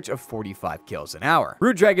an average of 45 kills an hour.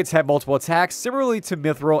 Rune Dragons have multiple attacks similarly to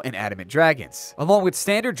Mithril and Adamant Dragons. Along with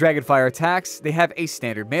standard Dragonfire attacks, they have a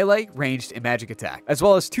standard melee, ranged, and magic magic attack, as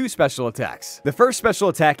well as 2 special attacks. The first special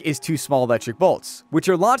attack is 2 small electric bolts, which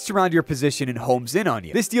are launched around your position and homes in on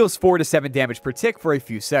you. This deals 4 to 7 damage per tick for a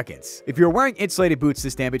few seconds. If you're wearing insulated boots,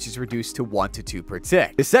 this damage is reduced to 1 to 2 per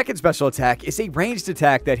tick. The second special attack is a ranged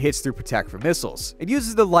attack that hits through protect from missiles. It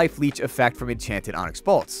uses the life leech effect from enchanted onyx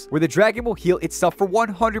bolts, where the dragon will heal itself for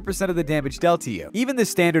 100% of the damage dealt to you. Even the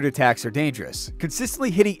standard attacks are dangerous,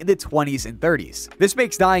 consistently hitting in the 20s and 30s. This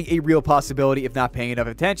makes dying a real possibility if not paying enough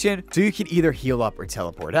attention, so you can either heal up or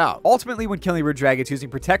teleport out. Ultimately, when killing rune dragons using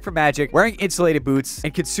protect from magic, wearing insulated boots,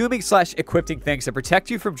 and consuming/equipping things that protect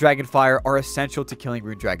you from dragon fire are essential to killing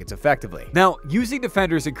rune dragons effectively. Now, using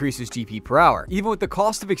defenders increases GP per hour, even with the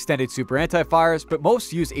cost of extended super anti-fires, but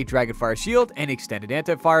most use a dragon fire shield and extended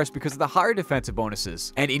anti-fires because of the higher defensive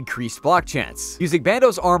bonuses and increased block chance. Using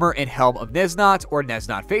Bando's armor and Helm of Neznot or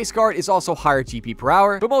Neznot face guard is also higher GP per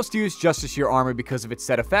hour, but most use just as sheer armor because of its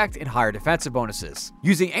set effect and higher defensive bonuses.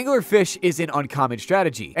 Using Anglerfish is an uncommon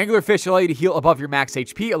strategy. Anglerfish allow you to heal above your max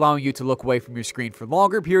HP, allowing you to look away from your screen for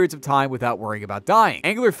longer periods of time without worrying about dying.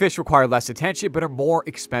 Anglerfish require less attention but are more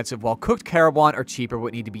expensive, while cooked Carabon are cheaper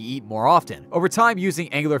but need to be eaten more often. Over time, using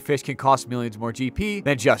Anglerfish can cost millions more GP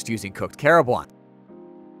than just using cooked Carabon.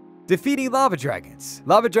 Defeating lava dragons.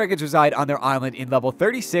 Lava dragons reside on their island in level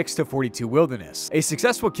 36 to 42 wilderness. A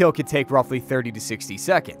successful kill can take roughly 30 to 60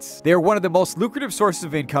 seconds. They are one of the most lucrative sources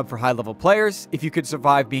of income for high-level players if you can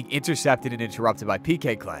survive being intercepted and interrupted by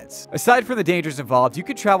PK clans. Aside from the dangers involved, you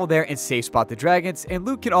can travel there and safe spot the dragons, and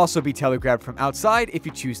loot can also be telegraphed from outside if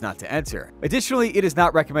you choose not to enter. Additionally, it is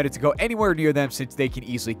not recommended to go anywhere near them since they can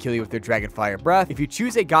easily kill you with their dragon fire breath if you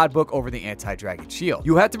choose a god book over the anti-dragon shield.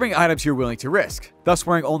 You have to bring items you're willing to risk, thus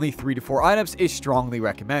wearing only 3 to 4 items is strongly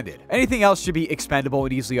recommended. Anything else should be expendable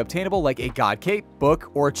and easily obtainable, like a god cape,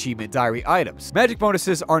 book, or achievement diary items. Magic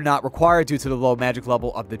bonuses are not required due to the low magic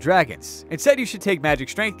level of the dragons. Instead, you should take magic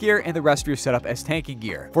strength gear and the rest of your setup as tanking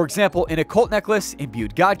gear. For example, an occult necklace,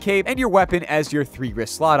 imbued god cape, and your weapon as your 3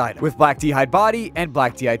 wrist slot item, with black d'hide body and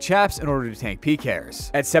black d'hide chaps in order to tank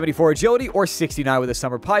PKers. At 74 agility or 69 with a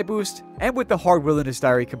summer pie boost, and with the hard wilderness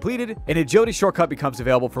diary completed, an agility shortcut becomes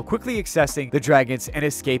available for quickly accessing the dragons and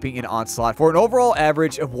escaping an onslaught for an overall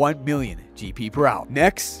average of 1 million GP per hour.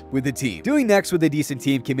 Next with the team. Doing next with a decent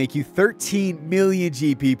team can make you 13 million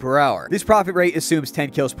GP per hour. This profit rate assumes 10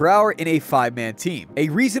 kills per hour in a 5-man team. A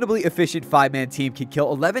reasonably efficient 5-man team can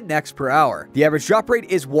kill 11 necks per hour. The average drop rate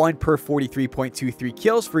is 1 per 43.23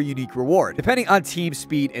 kills for a unique reward. Depending on team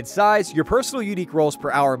speed and size, your personal unique rolls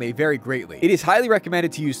per hour may vary greatly. It is highly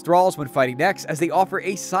recommended to use thralls when fighting necks, as they offer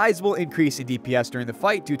a sizable increase in DPS during the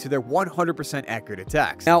fight due to their 100% accurate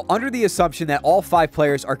attacks. Now, under the assumption that all 5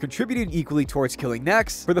 players are contributing equally towards killing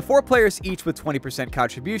necks, for the 4 players each with 20%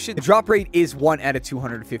 contribution, the drop rate is 1 out of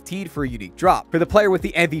 215 for a unique drop. For the player with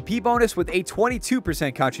the MVP bonus with a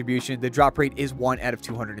 22% contribution, the drop rate is 1 out of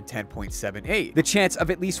 210.78. The chance of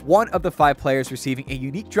at least one of the 5 players receiving a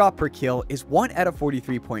unique drop per kill is 1 out of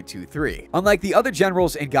 43.23. Unlike the other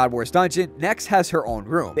generals in God Wars Dungeon, Nex has her own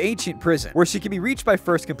room, the Ancient Prison, where she can be reached by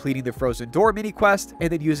first completing the Frozen Door mini quest and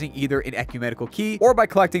then using either an ecumenical key or by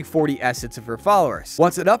collecting 40 essence of her followers.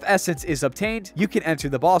 Once enough essence is obtained, you can enter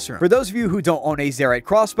the boss room. For those of you who don't own a Zerite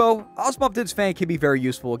crossbow, Osmumden's Fang can be very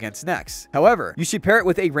useful against Nex. However, you should pair it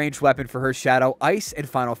with a ranged weapon for her Shadow, Ice, and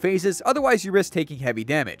Final phases, otherwise you risk taking heavy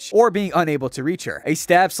damage or being unable to reach her. A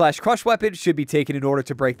stab/crush weapon should be taken in order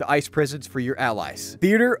to break the ice prisons for your allies.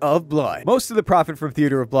 Theater of Blood. Most of the profit from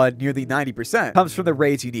Theater of Blood, nearly 90%, comes from the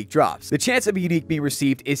raid's unique drops. The chance of a unique being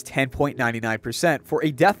received is 10.99% for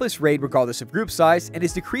a deathless raid regardless of group size, and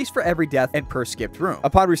is decreased for every death and per skipped room.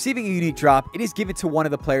 Upon receiving a unique drop, it is given to one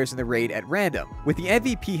of the players in the raid at random, with the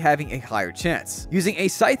MVP having a higher chance. Using a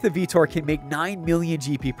Scythe of Vitor can make 9 million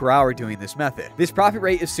GP per hour doing this method. This profit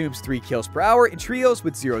rate assumes 3 kills per hour in trios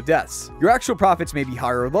with 0 deaths. Your actual profits may be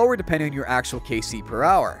higher or lower depending on your actual KC per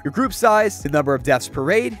hour, your group size, the number of deaths per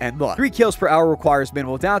raid, and luck. 3 kills per hour requires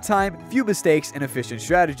minimal downtime, few mistakes, and efficient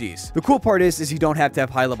strategies. The cool part is you don't have to have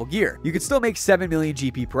high level gear. You can still make 7 million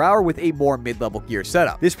GP per hour with a more mid-level gear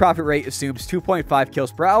setup. This profit rate assumes 2.5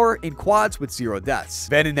 kills per hour in quads with 0 deaths.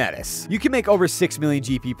 Venenatus. You can make over 6 million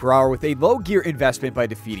GP per hour with a low gear investment by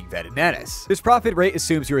defeating Venenatus. This profit rate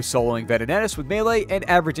assumes you are soloing Venenatus with melee and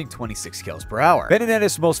averaging 26 kills per hour.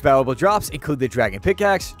 Venenatus' most valuable drops include the Dragon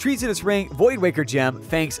Pickaxe, Treasonous Ring, Void Waker Gem,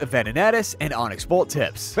 Fangs of Venenatus, and Onyx Bolt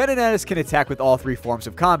Tips. Venenatus can attack with all 3 forms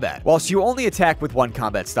of combat. Whilst you only attack with one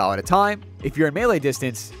combat style at a time, If you're in melee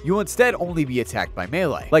distance, you will instead only be attacked by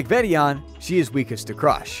melee. Like Vedion, she is weakest to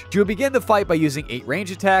crush. She will begin the fight by using 8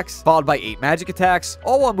 range attacks, followed by 8 magic attacks,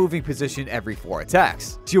 all while moving position every 4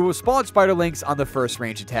 attacks. She will spawn spiderlings on the first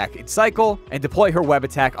range attack in cycle, and deploy her web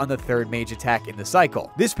attack on the 3rd mage attack in the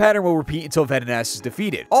cycle. This pattern will repeat until Vedenanis is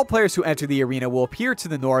defeated. All players who enter the arena will appear to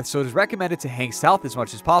the north, so it is recommended to hang south as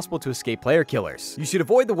much as possible to escape player killers. You should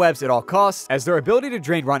avoid the webs at all costs, as their ability to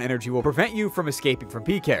drain run energy will prevent you from escaping from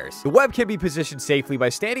PKers. The web can be positioned safely by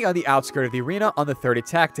standing on the outskirt of the arena on the 3rd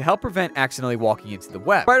attack to help prevent accidentally walking into the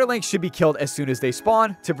web. Spiderlings should be killed as soon as they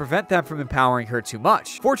spawn to prevent them from empowering her too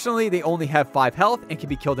much. Fortunately, they only have 5 health and can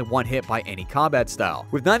be killed in 1 hit by any combat style.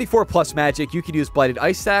 With 94 plus magic, you can use Blighted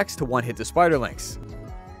Ice Stacks to 1-hit the spiderlings.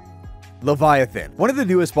 Leviathan. One of the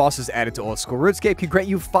newest bosses added to OldSchool RuneScape can grant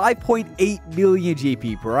you 5.8 million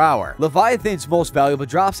GP per hour. Leviathan's most valuable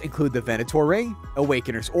drops include the Venator Ring,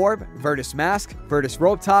 Awakener's Orb, Virtus Mask, Virtus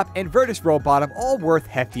Robe Top, and Virtus Robe Bottom, all worth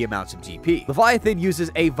hefty amounts of GP. Leviathan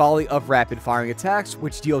uses a volley of rapid-firing attacks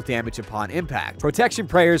which deal damage upon impact. Protection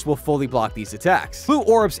prayers will fully block these attacks. Blue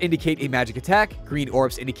orbs indicate a magic attack, green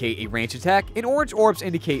orbs indicate a range attack, and orange orbs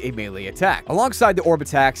indicate a melee attack. Alongside the orb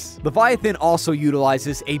attacks, Leviathan also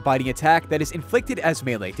utilizes a biting attack that is inflicted as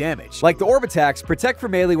melee damage. Like the orb attacks, Protect for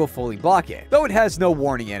melee will fully block it, though it has no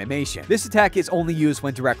warning animation. This attack is only used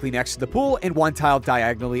when directly next to the pool and 1 tile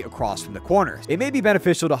diagonally across from the corners. It may be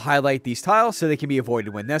beneficial to highlight these tiles so they can be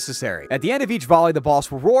avoided when necessary. At the end of each volley, the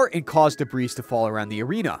boss will roar and cause debris to fall around the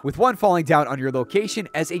arena, with 1 falling down on your location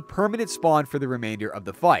as a permanent spawn for the remainder of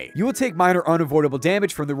the fight. You will take minor unavoidable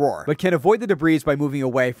damage from the roar, but can avoid the debris by moving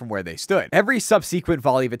away from where they stood. Every subsequent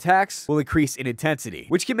volley of attacks will increase in intensity,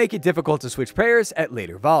 which can make it difficult to switch prayers at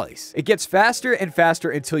later volleys. It gets faster and faster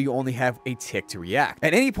until you only have a tick to react.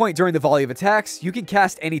 At any point during the volley of attacks, you can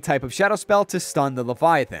cast any type of shadow spell to stun the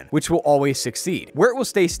Leviathan, which will always succeed, where it will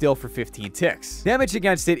stay still for 15 ticks. Damage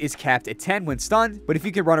against it is capped at 10 when stunned, but if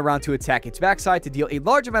you can run around to attack its backside to deal a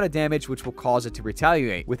large amount of damage, which will cause it to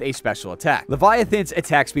retaliate with a special attack. Leviathan's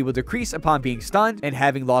attack speed will decrease upon being stunned and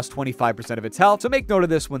having lost 25% of its health, so make note of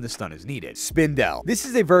this when the stun is needed. Spindel. This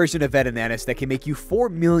is a version of Vedenanis that can make you 4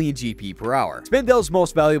 million GP per hour. Spindel's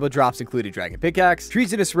most valuable drops include a Dragon Pickaxe,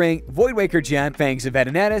 Treasonous Ring, Voidwaker Gem, Fangs of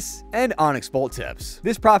Vedenanis, and Onyx Bolt Tips.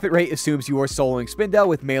 This profit rate assumes you are soloing Spindel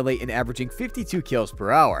with melee and averaging 52 kills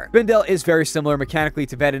per hour. Spindel is very similar mechanically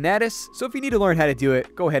to Vedenanis, so if you need to learn how to do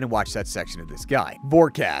it, go ahead and watch that section of this guide.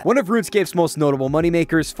 Vorkath. One of RuneScape's most notable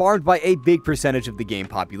moneymakers, farmed by a big percentage of the game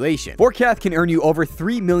population. Vorkath can earn you over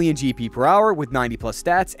 3 million GP per hour with 90 plus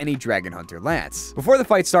stats and a Dragon Hunter Lance. Before the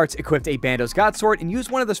fight starts, equip a Bando's Godsword and use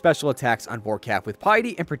one of the special attacks on Vorkath with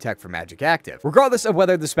Piety and Protect for magic active. Regardless of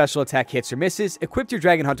whether the special attack hits or misses, equip your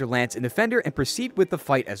Dragon Hunter Lance in Defender and proceed with the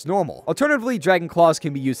fight as normal. Alternatively, Dragon Claws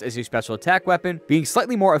can be used as a special attack weapon, being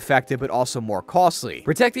slightly more effective but also more costly.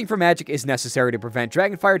 Protecting for magic is necessary to prevent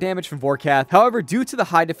Dragonfire damage from Vorkath. However, due to the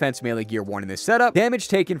high defense melee gear worn in this setup, damage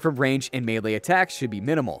taken from range and melee attacks should be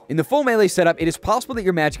minimal. In the full melee setup, it is possible that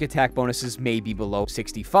your magic attack bonuses may be below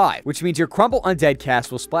 65, which means your Crumble Undead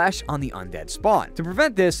cast will splash on the undead spawn. To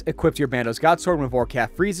prevent this, equip your Bando's Godsword when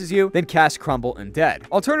Vorkath freezes you, then cast Crumble Undead.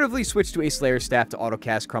 Alternatively, switch to a Slayer Staff to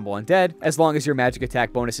auto-cast Crumble Undead. As long as your magic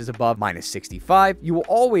attack bonus is above -65, you will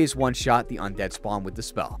always one-shot the undead spawn with the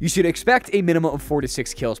spell. You should expect a minimum of 4 to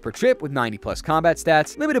 6 kills per trip with 90 plus combat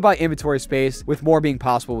stats, limited by inventory space, with more being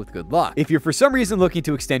possible with good luck. If you're for some reason looking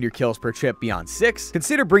to extend your kills per trip beyond 6,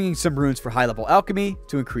 consider bringing some runes for high-level alchemy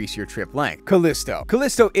to increase your trip length. Callisto.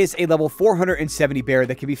 Callisto is a level 470 bear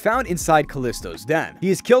that can be found inside Callisto's den. He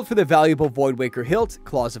is killed for the valuable Voidwaker Hilt,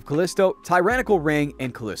 Claws of Callisto, Tyrannical Ring,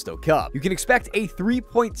 and Callisto Cup. You can expect a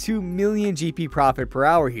 3.2 million GP profit per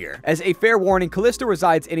hour here. As a fair warning, Callisto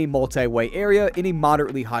resides in a multi-way area in a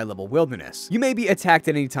moderately high-level wilderness. You may be attacked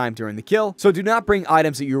at any time during the kill, so do not bring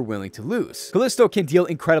items that you're willing to lose. Callisto can deal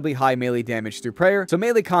incredibly high melee damage through prayer, so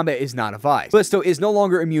melee combat is not advised. Callisto is no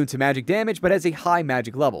longer immune to magic damage, but has a high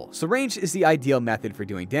magic level, so range is the ideal method for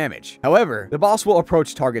doing damage. However, the boss will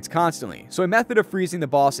approach targets constantly, so a method of freezing the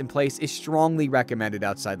boss in place is strongly recommended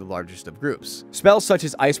outside the largest of groups. Spells such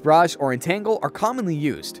as Ice Barrage or Entangle are commonly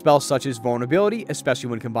used. Spells such as Vulnerability, especially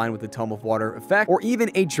when combined with the Tome of Water effect, or even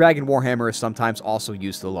a Dragon Warhammer is sometimes also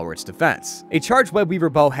used to lower its defense. A Charged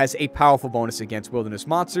Webweaver Bow has a powerful bonus against wilderness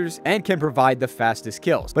monsters and can provide the fastest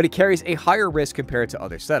kills, but it carries a higher risk compared to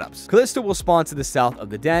other setups. Callisto will spawn to the south of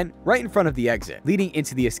the den, right in front of the exit, leading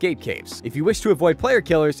into the escape caves. If you wish to avoid player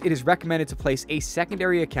killers, it is recommended to place a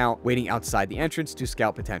secondary account waiting outside the entrance to scout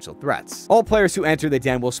out potential threats. All players who enter the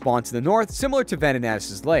den will spawn to the north, similar to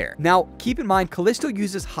Venenatus' lair. Now, keep in mind, Callisto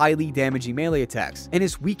uses highly damaging melee attacks and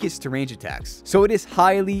is weakest to range attacks, so it is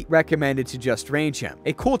highly recommended to just range him.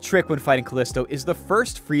 A cool trick when fighting Callisto is the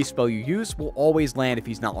first free spell you use will always land if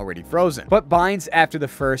he's not already frozen, but binds after the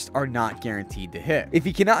first are not guaranteed to hit. If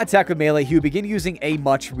he cannot attack with melee, he will begin using a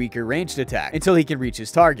much weaker ranged attack until he can reach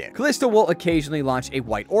his target. Callisto will occasionally launch a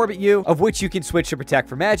white orb at you, of which you can switch to protect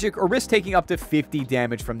for magic or risk taking up to 50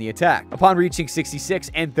 damage from the attack. Upon reaching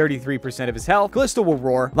 66 and 33% of his health, Callisto will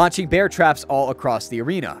roar, launching bear traps all across the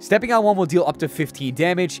arena. Stepping on one will deal up to 15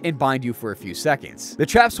 damage and bind you for a few seconds. The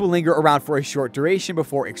traps will linger around for a short duration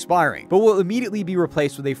before expiring, but will immediately be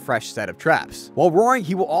replaced with a fresh set of traps. While roaring,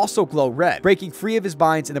 he will also glow red, breaking free of his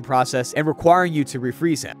binds in the process and requiring you to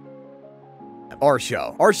refreeze him.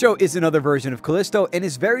 Arsho. Arsho is another version of Callisto and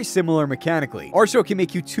is very similar mechanically. Arsho can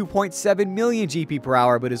make you 2.7 million GP per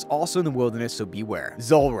hour, but is also in the wilderness, so beware.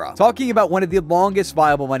 Zulrah. Talking about one of the longest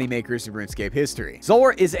viable moneymakers in RuneScape history.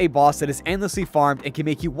 Zulrah is a boss that is endlessly farmed and can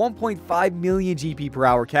make you 1.5 million GP per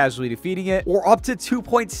hour casually defeating it, or up to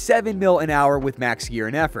 2.7 mil an hour with max gear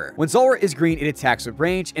and effort. When Zulrah is green, it attacks with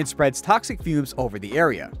range and spreads toxic fumes over the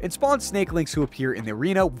area. It spawns snakelings who appear in the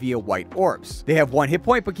arena via white orbs. They have 1 hit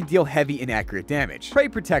point but can deal heavy and accurate damage. Pray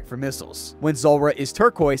protect for missiles. When Zulrah is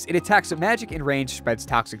turquoise, it attacks with magic in range, spreads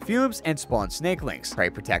toxic fumes, and spawns snakelings. Pray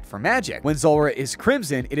protect for magic. When Zulrah is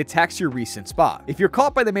crimson, it attacks your recent spot. If you're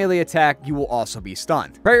caught by the melee attack, you will also be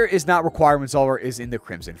stunned. Prayer is not required when Zulrah is in the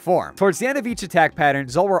crimson form. Towards the end of each attack pattern,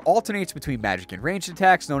 Zulrah alternates between magic and ranged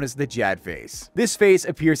attacks known as the Jad phase. This phase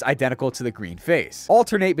appears identical to the green phase.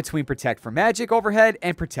 Alternate between protect for magic overhead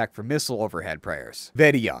and protect for missile overhead prayers.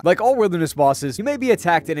 Vedion. Like all wilderness bosses, you may be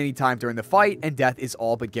attacked at any time during the fight, and death is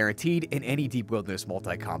all but guaranteed in any deep wilderness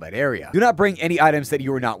multi-combat area. Do not bring any items that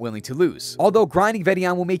you are not willing to lose, although grinding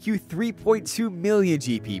Vedion will make you 3.2 million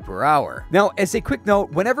GP per hour. Now, as a quick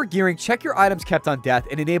note, whenever gearing, check your items kept on death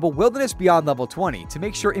and enable wilderness beyond level 20 to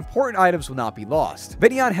make sure important items will not be lost.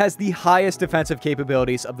 Vedion has the highest defensive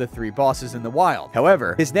capabilities of the 3 bosses in the wild.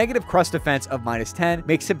 However, his negative crust defense of -10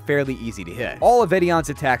 makes him fairly easy to hit. All of Vedion's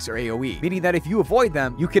attacks are AoE, meaning that if you avoid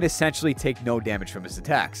them, you can essentially take no damage from his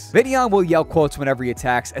attacks. Vedion will yell quotes whenever he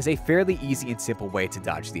attacks as a fairly easy and simple way to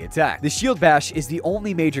dodge the attack. The shield bash is the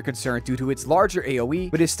only major concern due to its larger AoE,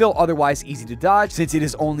 but is still otherwise easy to dodge since it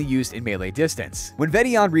is only used in melee distance. When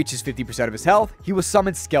Vedion reaches 50% of his health, he will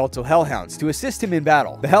summon skeletal hellhounds to assist him in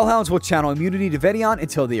battle. The hellhounds will channel immunity to Vedion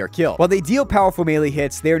until they are killed. While they deal powerful melee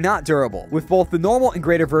hits, they are not durable, with both the normal and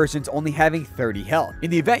greater versions only having 30 health. In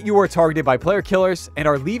the event you are targeted by player killers and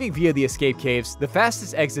are leaving via the escape caves, the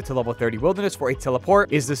fastest exit to level 30 wilderness for a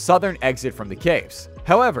teleport is the southern exit from the caves.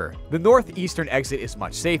 However, the northeastern exit is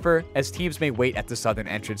much safer, as teams may wait at the southern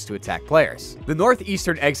entrance to attack players. The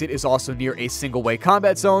northeastern exit is also near a single-way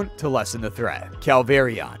combat zone to lessen the threat.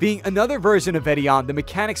 Calvarion. Being another version of Vedion, the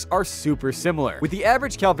mechanics are super similar. With the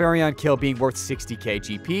average Calvarion kill being worth 60k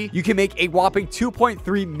GP, you can make a whopping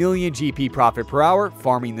 2.3 million GP profit per hour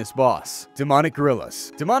farming this boss. Demonic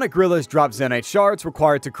Gorillas. Demonic Gorillas drop Zenyte shards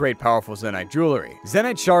required to create powerful Zenyte jewelry.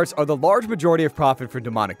 Zenyte shards are the large majority of profit for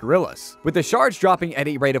Demonic Gorillas. With the shards dropping at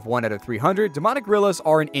a rate of 1 out of 300, Demonic Gorillas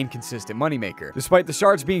are an inconsistent moneymaker. Despite the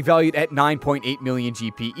shards being valued at 9.8 million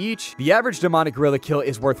GP each, the average Demonic Gorilla kill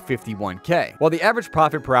is worth 51k. While the average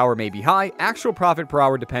profit per hour may be high, actual profit per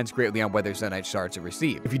hour depends greatly on whether Zenyte shards are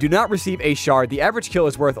received. If you do not receive a shard, the average kill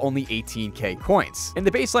is worth only 18k coins, and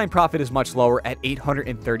the baseline profit is much lower at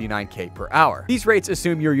 839k per hour. These rates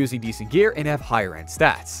assume you're using decent gear and have higher end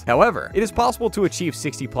stats. However, it is possible to achieve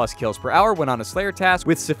 60 plus kills per hour when on a Slayer task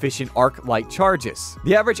with sufficient arc light charges.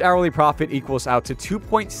 The average hourly profit equals out to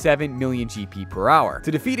 2.7 million GP per hour.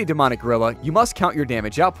 To defeat a Demonic Gorilla, you must count your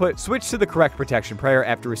damage output, switch to the correct protection prayer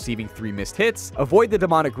after receiving 3 missed hits, avoid the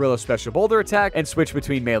Demonic Gorilla's special boulder attack, and switch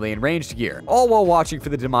between melee and ranged gear, all while watching for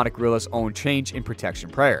the Demonic Gorilla's own change in protection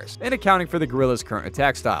prayers, and accounting for the Gorilla's current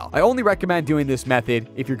attack style. I only recommend doing this method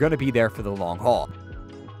if you're going to be there for the long haul.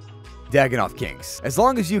 Dagannoth Kings. As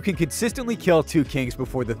long as you can consistently kill 2 kings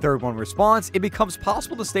before the 3rd one respawns, it becomes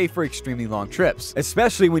possible to stay for extremely long trips,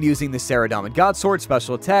 especially when using the Saradomin Godsword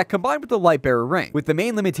special attack combined with the Lightbearer Ring, with the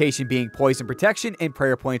main limitation being poison protection and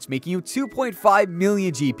prayer points making you 2.5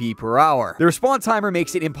 million GP per hour. The respawn timer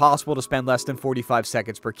makes it impossible to spend less than 45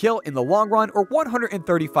 seconds per kill in the long run or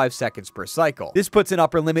 135 seconds per cycle. This puts an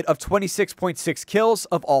upper limit of 26.6 kills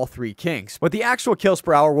of all 3 kings, but the actual kills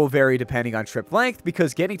per hour will vary depending on trip length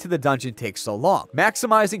because getting to the dungeon takes so long.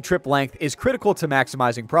 Maximizing trip length is critical to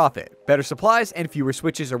maximizing profit. Better supplies and fewer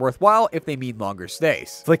switches are worthwhile if they mean longer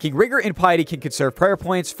stays. Flicking Rigor and Piety can conserve prayer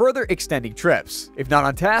points, further extending trips. If not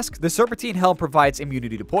on task, the Serpentine Helm provides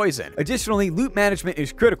immunity to poison. Additionally, loot management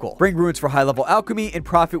is critical. Bring runes for high-level alchemy, and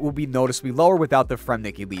profit will be noticeably lower without the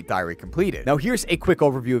Fremnik Elite Diary completed. Now here's a quick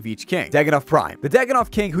overview of each king. Dagannoth Prime. The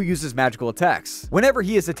Dagannoth king who uses magical attacks. Whenever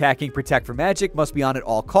he is attacking, Protect from Magic must be on at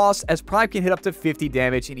all costs, as Prime can hit up to 50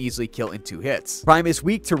 damage and easily kill in 2 hits. Prime is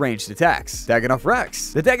weak to ranged attacks. Dagannoth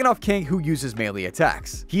Rex. The Dagannoth king who uses melee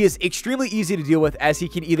attacks. He is extremely easy to deal with, as he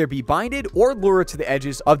can either be binded or lured to the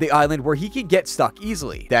edges of the island where he can get stuck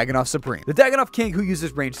easily. Dagannoth Supreme. The Dagannoth king who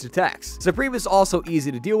uses ranged attacks. Supreme is also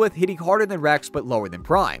easy to deal with, hitting harder than Rex but lower than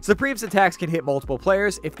Prime. Supreme's attacks can hit multiple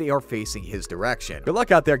players if they are facing his direction. Good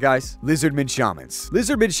luck out there, guys. Lizardmen Shamans.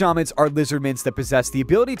 Lizardmen Shamans are lizardmen that possess the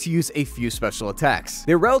ability to use a few special attacks.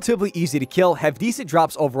 They're relatively easy to kill, have decent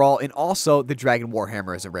drops overall, and also the Dragon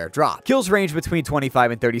Warhammer is a rare drop. Kills range between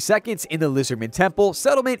 25 and 30 seconds in the Lizardman Temple,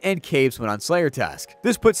 Settlement, and Caves when on Slayer task.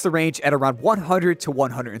 This puts the range at around 100 to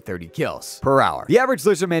 130 kills per hour. The average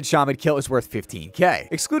Lizardman Shaman kill is worth 15k.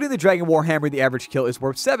 Excluding the Dragon Warhammer, the average kill is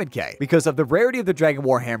worth 7k. Because of the rarity of the Dragon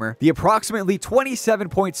Warhammer, the approximately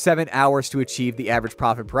 27.7 hours to achieve the average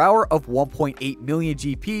profit per hour of 1.8 million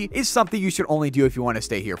GP is something you should only do if you want to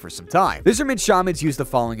stay here for some time. Lizardman Shamans use the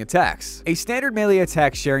following attacks. A standard melee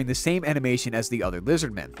attack sharing the same animation as the other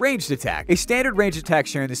Lizardmen. Ranged attack. A standard ranged attack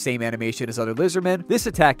sharing the same animation as other Lizardmen. This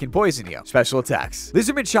attack can poison you. Special attacks.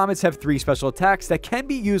 Lizardman Shamans have 3 special attacks that can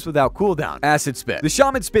be used without cooldown. Acid Spit. The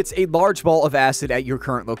Shaman spits a large ball of acid at your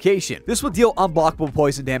current location. This will deal unblockable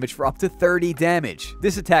poison damage for up to 30 damage.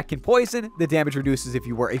 This attack can poison. The damage reduces if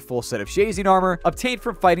you wear a full set of Shazian armor, obtained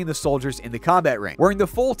from fighting the soldiers in the combat ring. Wearing the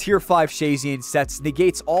full tier 5 Shazian sets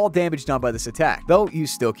negates all damage done by this attack, though you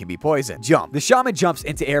still can be poisoned. Jump. The Shaman jumps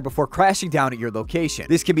into air before crashing down at your location.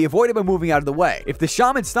 This can be avoided by moving out of the way. If the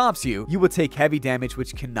Shaman stomps you, you will take heavy damage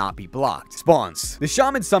which cannot be blocked. Spawns. The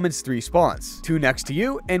Shaman summons 3 spawns, 2 next to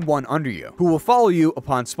you and 1 under you, who will follow you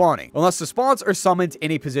upon spawning, unless the spawns are summoned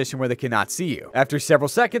in a position where they cannot see you. After several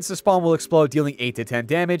seconds, the spawn will explode, dealing 8 to 10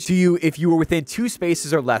 damage to you if you were within 2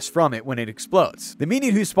 spaces or less from it when it explodes. The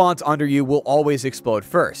minion who spawns under you will always explode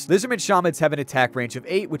first. Lizardman Shamans have an attack range of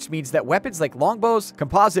 8, which means that weapons like longbows,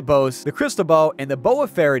 composite bows, the crystal bow, and the bow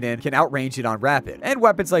of Faradin can outrange it on rapid, and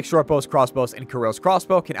weapons like short bows, crossbows, and Kurel's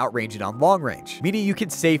crossbow can outrange it on long range, meaning you can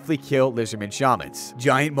safely kill Lizardman Shamans.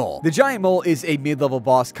 Giant Mole. The Giant Mole is a mid-level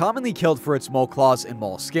boss commonly killed for its mole claws and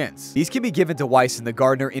mole skins. These can be given to Weiss and the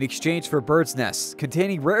Gardener in exchange for bird's nests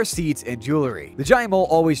containing rare seeds and jewelry. The Giant Mole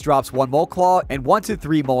always drops 1 mole claw and 1 to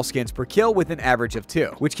 3 mole skins per kill with an average of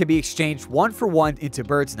 2, which can be exchanged 1 for 1 into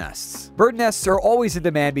bird's nests. Bird nests are always in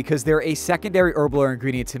demand because they're a secondary herbal or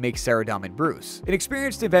ingredient to make Ceridom and Bruce. An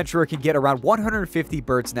experienced adventurer can get around 150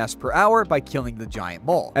 bird's nests per hour by killing the Giant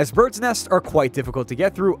Mole. As bird's nests are quite difficult to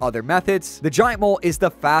get through other methods, the Giant Mole is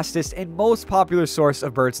the fastest and most popular source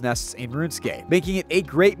of bird's nests in RuneScape, making it a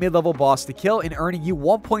great mid-level boss to kill and earning you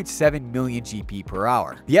 1.7 million GP per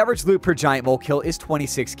hour. The average loot per Giant Mole kill is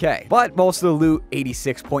 26k, but most of the loot,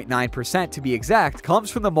 86.9% to be exact, comes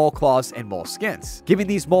from the mole claws and mole skins. Giving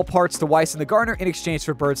these mole parts to Weiss and the Gardener in exchange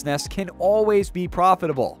for bird's nests can always be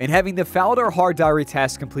profitable, and having the Falador Hard Diary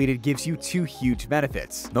task completed gives you 2 huge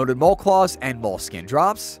benefits: noted mole claws and mole skin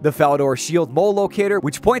drops, the Falador Shield Mole Locator,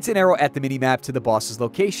 which points an arrow at the minimap to the boss's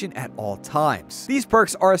location at all times. These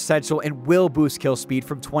perks are essential and will boost kill speed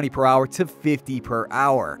from 20 per hour to 50 per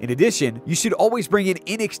hour. In addition, you should always bring an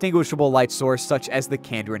inextinguishable light source such as the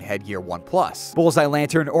Kandarin Headgear 1+, Bullseye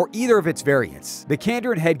Lantern, or either of its variants. The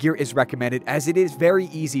Kandarin Headgear is recommended as it is very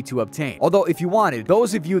easy to obtain, although if you wanted,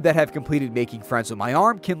 those of you that have completed making friends with my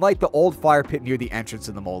arm can light the old fire pit near the entrance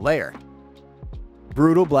of the mole lair.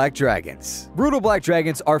 Brutal Black Dragons. Brutal Black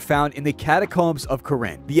Dragons are found in the Catacombs of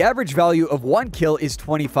Corinth. The average value of 1 kill is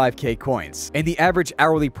 25k coins, and the average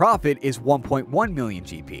hourly profit is 1.1 million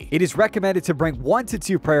GP. It is recommended to bring 1 to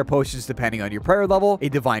 2 prayer potions depending on your prayer level, a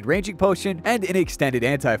divine ranging potion, and an extended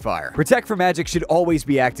anti-fire. Protect from Magic should always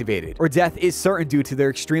be activated, or death is certain due to their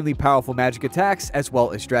extremely powerful magic attacks as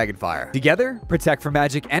well as Dragonfire. Together, Protect from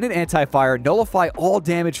Magic and an anti-fire nullify all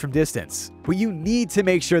damage from distance, but you need to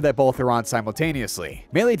make sure that both are on simultaneously.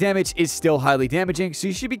 Melee damage is still highly damaging, so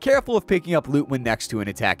you should be careful of picking up loot when next to an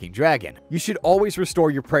attacking dragon. You should always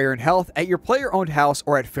restore your prayer and health at your player-owned house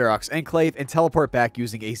or at Ferox Enclave and teleport back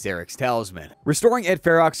using a Xerix Talisman. Restoring at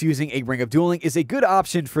Ferox using a Ring of Dueling is a good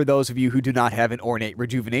option for those of you who do not have an ornate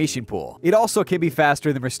rejuvenation pool. It also can be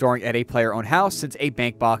faster than restoring at a player-owned house since a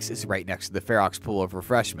bank box is right next to the Ferox pool of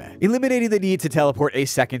refreshment, eliminating the need to teleport a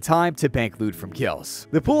second time to bank loot from kills.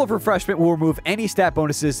 The pool of refreshment will remove any stat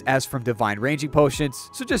bonuses as from divine ranging potions,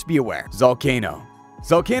 so just be aware. Volcano.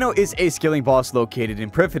 Zelcano is a skilling boss located in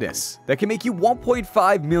Prifidus that can make you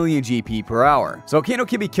 1.5 million GP per hour. Zelcano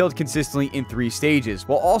can be killed consistently in 3 stages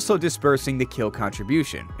while also dispersing the kill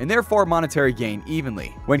contribution, and therefore monetary gain evenly,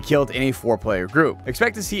 when killed in a 4-player group.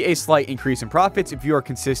 Expect to see a slight increase in profits if you are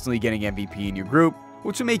consistently getting MVP in your group,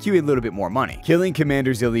 which will make you a little bit more money. Killing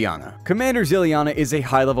Commander Ziliana. Commander Ziliana is a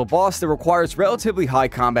high-level boss that requires relatively high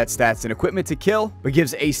combat stats and equipment to kill, but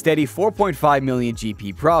gives a steady 4.5 million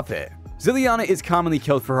GP profit. Ziliana is commonly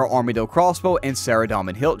killed for her Armadillo crossbow and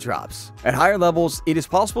Saradomin hilt drops. At higher levels, it is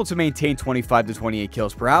possible to maintain 25 to 28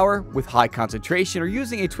 kills per hour with high concentration or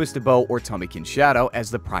using a twisted bow or Tummykin Shadow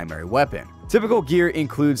as the primary weapon. Typical gear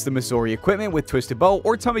includes the Missouri equipment with twisted bow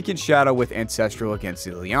or Tummykin Shadow with Ancestral against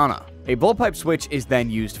Ziliana. A blowpipe switch is then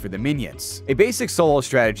used for the minions. A basic solo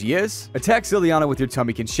strategy is attack Ziliana with your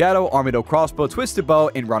Tummykin Shadow, Armadillo crossbow, twisted bow,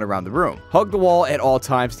 and run around the room. Hug the wall at all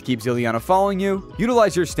times to keep Ziliana following you.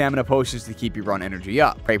 Utilize your stamina potions to keep your run energy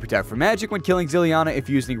up. Pray protect from magic when killing Ziliana if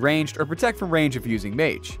using ranged, or protect from range if using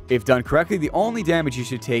mage. If done correctly, the only damage you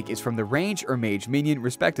should take is from the range or mage minion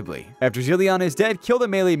respectively. After Ziliana is dead, kill the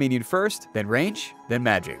melee minion first, then range, then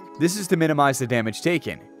magic. This is to minimize the damage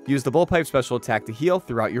taken. Use the bullpipe special attack to heal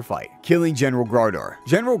throughout your fight. Killing General Gardor.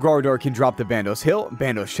 General Gardor can drop the Bandos hilt,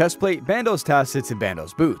 Bandos chestplate, Bandos tassets, and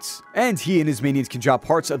Bandos boots. And he and his minions can drop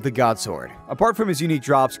parts of the God Sword. Apart from his unique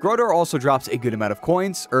drops, Gardor also drops a good amount of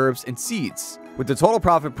coins, herbs, and seeds, with the total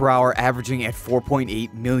profit per hour averaging at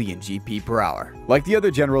 4.8 million GP per hour. Like the other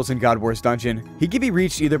generals in God War's dungeon, he can be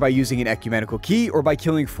reached either by using an ecumenical key or by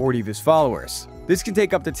killing 40 of his followers. This can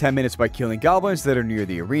take up to 10 minutes by killing goblins that are near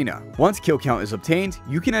the arena. Once kill count is obtained,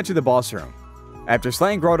 you can enter the boss room. After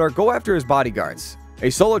slaying Grodar, go after his bodyguards. A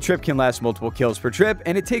solo trip can last multiple kills per trip,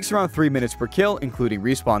 and it takes around 3 minutes per kill, including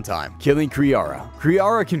respawn time. Killing Kriara.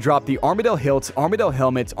 Kriara can drop the Armadillo hilt, Armadillo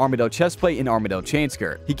helmet, Armadillo chestplate, and Armadillo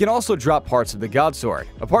chainskirt. He can also drop parts of the God Sword.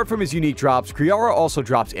 Apart from his unique drops, Kriara also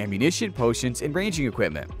drops ammunition, potions, and ranging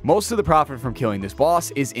equipment. Most of the profit from killing this boss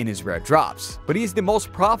is in his rare drops, but he is the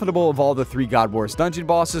most profitable of all the 3 God Wars dungeon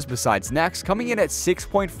bosses besides Nex, coming in at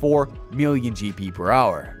 6.4 million GP per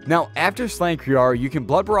hour. Now, after slaying Kriara, you can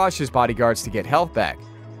blood barrage his bodyguards to get health back.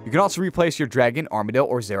 You can also replace your Dragon, Armadillo,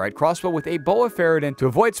 or Zerite crossbow with a Bow of Ferrodin to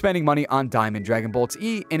avoid spending money on Diamond Dragon Bolts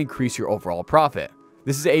E and increase your overall profit.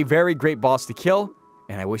 This is a very great boss to kill,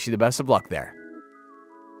 and I wish you the best of luck there.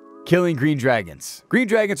 Killing Green Dragons. Green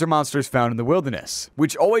Dragons are monsters found in the wilderness,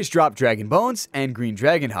 which always drop Dragon Bones and Green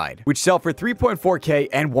Dragon Hide, which sell for 3.4k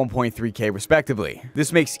and 1.3k respectively.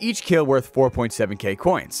 This makes each kill worth 4.7k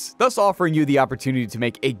coins, thus offering you the opportunity to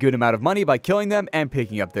make a good amount of money by killing them and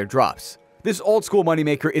picking up their drops. This old school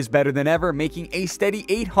moneymaker is better than ever, making a steady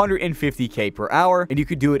 850k per hour, and you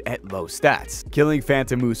could do it at low stats. Killing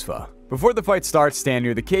Phantom Musfa. Before the fight starts, stand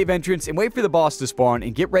near the cave entrance and wait for the boss to spawn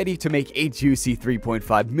and get ready to make a juicy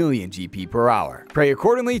 3.5 million GP per hour. Pray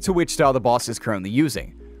accordingly to which style the boss is currently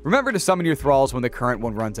using. Remember to summon your thralls when the current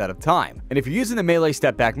one runs out of time, and if you're using the melee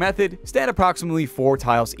step back method, stand approximately 4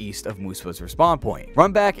 tiles east of Musfa's respawn point.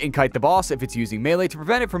 Run back and kite the boss if it's using melee to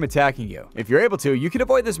prevent it from attacking you. If you're able to, you can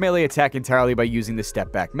avoid this melee attack entirely by using the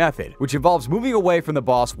step back method, which involves moving away from the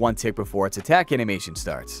boss 1 tick before its attack animation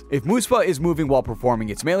starts. If Musfa is moving while performing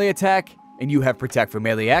its melee attack, and you have Protect from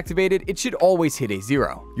Melee activated, it should always hit a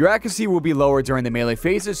 0. Your accuracy will be lower during the melee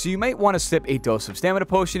phases, so you might want to sip a dose of stamina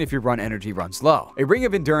potion if your run energy runs low. A Ring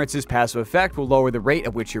of Endurance's passive effect will lower the rate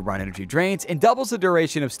at which your run energy drains and doubles the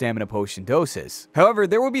duration of stamina potion doses. However,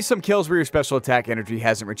 there will be some kills where your special attack energy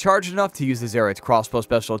hasn't recharged enough to use the Zerite's crossbow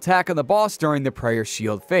special attack on the boss during the prayer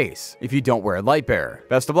shield phase, if you don't wear a light bearer.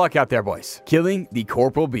 Best of luck out there, boys. Killing the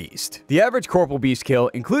Corporal Beast. The average Corporal Beast kill,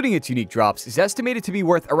 including its unique drops, is estimated to be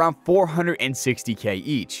worth around 460k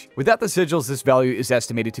each. Without the sigils, this value is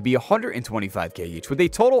estimated to be 125k each, with a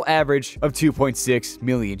total average of 2.6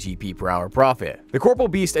 million GP per hour profit. The Corporal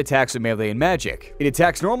Beast attacks with melee and magic. It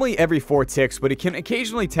attacks normally every 4 ticks, but it can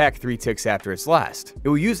occasionally attack 3 ticks after its last. It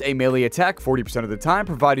will use a melee attack 40% of the time,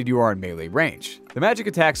 provided you are in melee range. The magic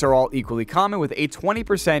attacks are all equally common, with a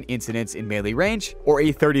 20% incidence in melee range, or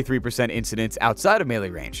a 33% incidence outside of melee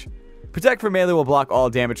range. Protect from Melee will block all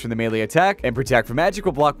damage from the melee attack, and Protect from Magic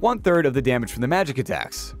will block 1/3 of the damage from the magic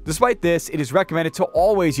attacks. Despite this, it is recommended to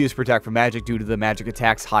always use Protect from Magic due to the magic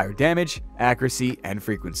attack's higher damage, accuracy, and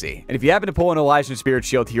frequency. And if you happen to pull an Elysian Spirit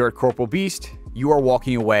Shield here at Corporal Beast, you are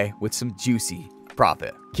walking away with some juicy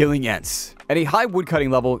Profit. Killing Ents. At a high woodcutting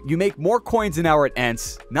level, you make more coins an hour at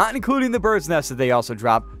Ents, not including the bird's nest that they also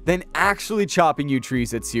drop, than actually chopping you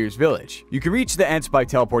trees at Sears Village. You can reach the Ents by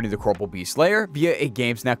teleporting to Corporal Beast's lair via a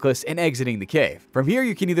games necklace and exiting the cave. From here,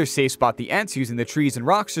 you can either safe spot the Ents using the trees and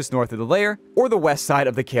rocks just north of the lair, or the west side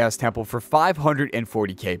of the Chaos Temple for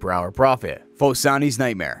 540k per hour profit. Phosani's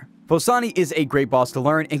Nightmare. Phosani is a great boss to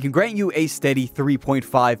learn and can grant you a steady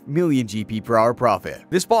 3.5 million GP per hour profit.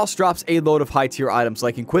 This boss drops a load of high tier items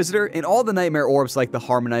like Inquisitor and all the nightmare orbs like the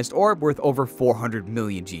Harmonized Orb worth over 400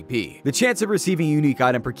 million GP. The chance of receiving a unique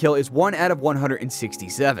item per kill is 1 out of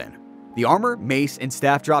 167. The armor, mace, and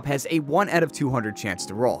staff drop has a 1 out of 200 chance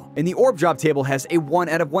to roll, and the orb drop table has a 1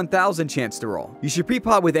 out of 1000 chance to roll. You should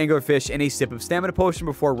pre-pot with anglerfish and a sip of stamina potion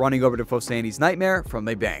before running over to Phosani's Nightmare from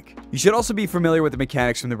the bank. You should also be familiar with the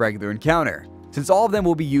mechanics from the regular encounter, since all of them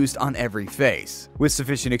will be used on every phase. With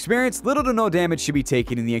sufficient experience, little to no damage should be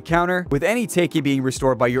taken in the encounter, with any taken being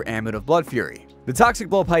restored by your Amulet of Blood Fury. The Toxic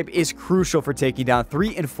Blowpipe is crucial for taking down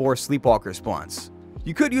 3 and 4 Sleepwalker spawns.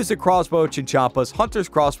 You could use the crossbow, Chinchampa's Hunter's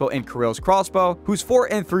Crossbow, and Kirill's Crossbow, whose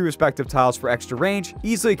 4 and 3 respective tiles for extra range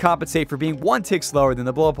easily compensate for being 1 tick slower than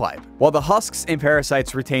the blowpipe. While the husks and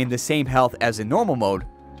parasites retain the same health as in normal mode,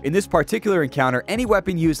 in this particular encounter, any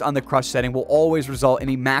weapon used on the crush setting will always result in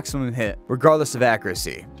a maximum hit, regardless of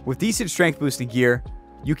accuracy. With decent strength boosting gear,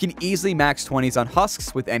 you can easily max 20s on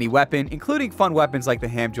husks with any weapon, including fun weapons like the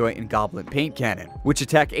Hamjoy and Goblin Paint Cannon, which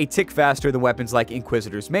attack a tick faster than weapons like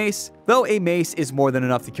Inquisitor's Mace, though a mace is more than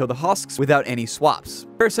enough to kill the husks without any swaps.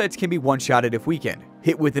 Parasites can be one-shotted if weakened,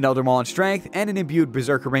 hit with an Elder Maul on strength and an imbued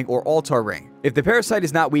Berserker Ring or Altar Ring. If the parasite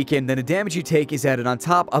is not weakened, then the damage you take is added on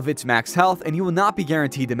top of its max health and you will not be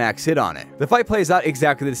guaranteed to max hit on it. The fight plays out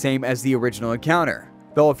exactly the same as the original encounter,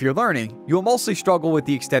 though if you're learning, you will mostly struggle with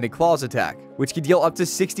the Extended Claws attack, which can deal up to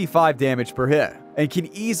 65 damage per hit, and can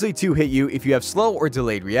easily 2-hit you if you have slow or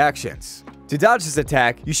delayed reactions. To dodge this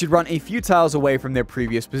attack, you should run a few tiles away from their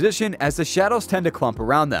previous position as the shadows tend to clump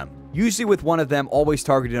around them, usually with one of them always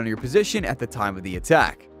targeted on your position at the time of the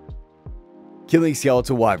attack. Killing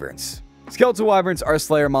Skeletal Wyverns. Skeletal Wyverns are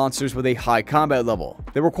Slayer monsters with a high combat level.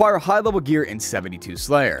 They require high level gear in 72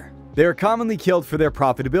 Slayer. They are commonly killed for their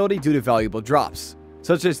profitability due to valuable drops,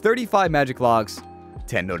 such as 35 magic logs,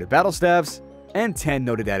 10 noted battle staves, and 10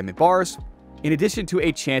 noted adamant bars, in addition to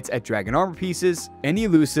a chance at dragon armor pieces and the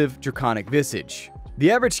elusive draconic visage. The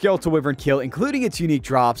average skeletal wyvern kill, including its unique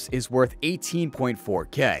drops, is worth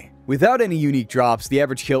 18.4k. Without any unique drops, the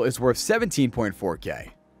average kill is worth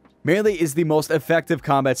 17.4k. Melee is the most effective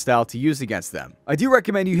combat style to use against them. I do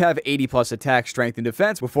recommend you have 80 plus attack, strength, and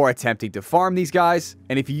defense before attempting to farm these guys,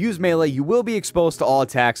 and if you use melee, you will be exposed to all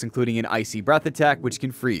attacks including an icy breath attack which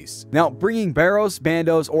can freeze. Now, bringing barrows,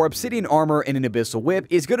 bandos, or obsidian armor and an abyssal whip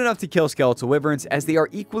is good enough to kill skeletal wyverns as they are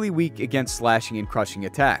equally weak against slashing and crushing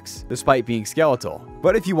attacks, despite being skeletal.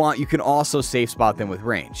 But if you want, you can also safe spot them with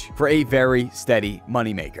range, for a very steady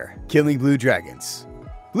moneymaker. Killing blue dragons.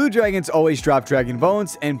 Blue dragons always drop dragon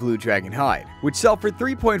bones and blue dragon hide, which sell for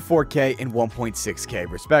 3.4k and 1.6k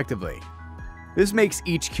respectively. This makes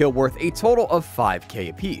each kill worth a total of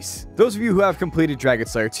 5k apiece. Those of you who have completed Dragon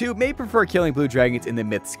Slayer 2 may prefer killing blue dragons in the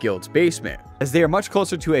Myths Guild's basement, as they are much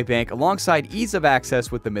closer to a bank alongside ease of access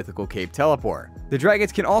with the mythical cave teleport. The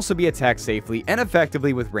dragons can also be attacked safely and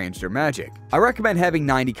effectively with ranged or magic. I recommend having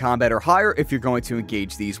 90 combat or higher if you're going to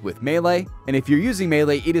engage these with melee, and if you're using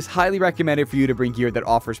melee, it is highly recommended for you to bring gear that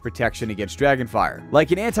offers protection against dragonfire,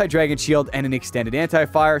 like an anti-dragon shield and an extended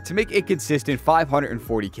anti-fire to make a consistent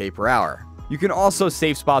 540k per hour. You can also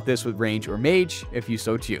safe spot this with range or mage if you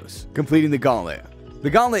so choose. Completing the Gauntlet. The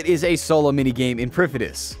Gauntlet is a solo minigame in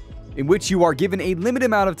Perfidious, in which you are given a limited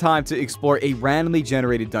amount of time to explore a randomly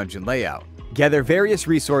generated dungeon layout. Gather various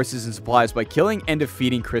resources and supplies by killing and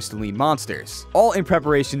defeating crystalline monsters, all in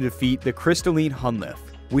preparation to defeat the crystalline Hunlif,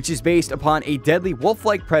 which is based upon a deadly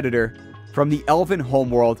wolf-like predator from the elven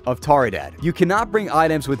homeworld of Taradad. You cannot bring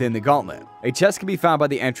items within the Gauntlet. A chest can be found by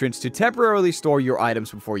the entrance to temporarily store your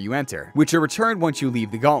items before you enter, which are returned once you leave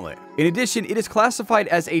the Gauntlet. In addition, it is classified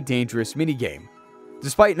as a dangerous minigame.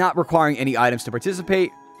 Despite not requiring any items to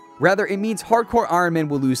participate, rather it means hardcore Iron Men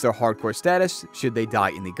will lose their hardcore status should they die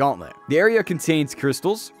in the Gauntlet. The area contains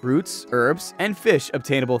crystals, roots, herbs, and fish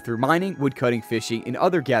obtainable through mining, woodcutting, fishing, and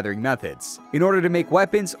other gathering methods, in order to make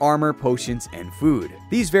weapons, armor, potions, and food.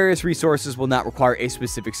 These various resources will not require a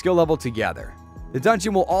specific skill level to gather. The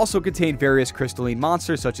dungeon will also contain various crystalline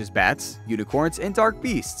monsters such as bats, unicorns, and dark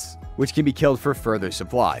beasts, which can be killed for further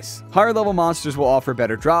supplies. Higher level monsters will offer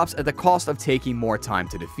better drops at the cost of taking more time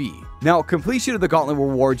to defeat. Now, completion of the Gauntlet will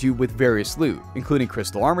reward you with various loot, including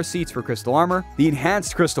crystal armor seeds for crystal armor, the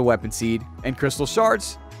enhanced crystal weapon seed, and crystal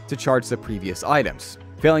shards to charge the previous items.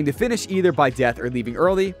 Failing to finish either by death or leaving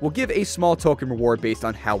early will give a small token reward based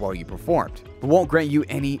on how well you performed, but won't grant you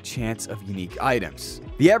any chance of unique items.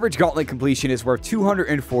 The average gauntlet completion is worth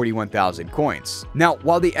 241,000 coins. Now,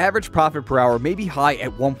 while the average profit per hour may be high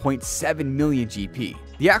at 1.7 million GP,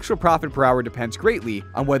 the actual profit per hour depends greatly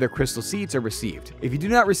on whether crystal seeds are received. If you do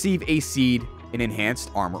not receive a seed, an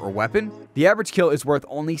enhanced armor or weapon, the average kill is worth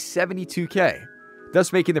only 72k,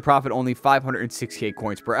 thus making the profit only 506k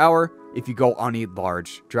coins per hour if you go on a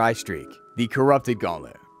large dry streak. The Corrupted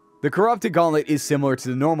Gauntlet. The Corrupted Gauntlet is similar to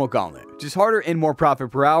the normal Gauntlet, just harder and more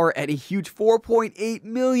profit per hour at a huge 4.8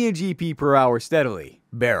 million GP per hour steadily.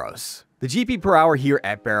 Barrows. The GP per hour here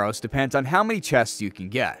at Barrows depends on how many chests you can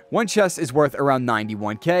get. One chest is worth around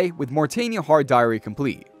 91k with Mortania Hard Diary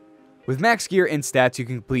complete. With max gear and stats, you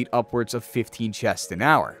can complete upwards of 15 chests an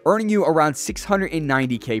hour, earning you around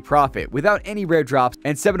 690k profit without any rare drops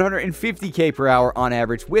and 750k per hour on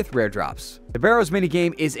average with rare drops. The Barrows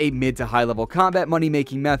minigame is a mid to high level combat money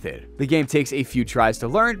making method. The game takes a few tries to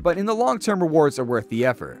learn, but in the long term rewards are worth the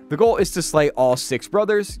effort. The goal is to slay all 6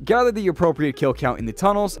 brothers, gather the appropriate kill count in the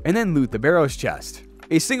tunnels, and then loot the Barrows chest.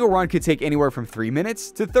 A single run could take anywhere from 3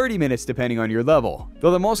 minutes to 30 minutes depending on your level,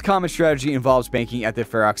 though the most common strategy involves banking at the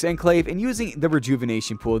Ferox Enclave and using the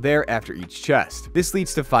rejuvenation pool there after each chest. This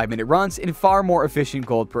leads to 5-minute runs and far more efficient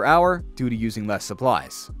gold per hour due to using less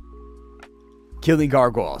supplies. Killing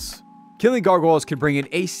Gargoyles. Killing Gargoyles can bring in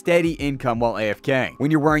a steady income while AFKing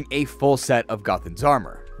when you're wearing a full set of Guthan's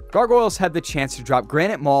armor. Gargoyles have the chance to drop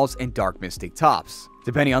Granite Mauls and Dark Mystic tops.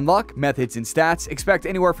 Depending on luck, methods, and stats, expect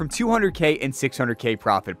anywhere from 200k and 600k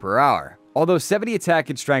profit per hour. Although 70 attack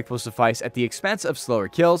and strength will suffice at the expense of slower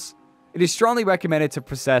kills, it is strongly recommended to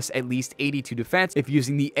possess at least 82 defense if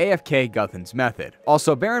using the AFK Guthan's method.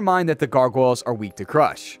 Also, bear in mind that the Gargoyles are weak to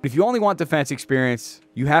crush. If you only want defense experience,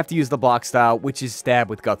 you have to use the block style, which is stab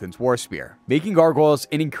with Guthan's War Spear, making Gargoyles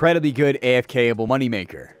an incredibly good AFK-able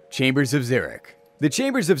moneymaker. Chambers of Xeric. The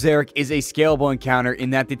Chambers of Xeric is a scalable encounter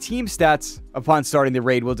in that the team stats upon starting the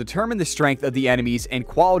raid will determine the strength of the enemies and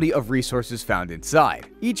quality of resources found inside.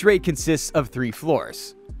 Each raid consists of 3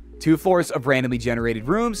 floors. 2 floors of randomly generated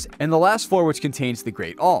rooms, and the last floor which contains the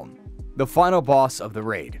Great Ulm, the final boss of the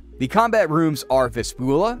raid. The combat rooms are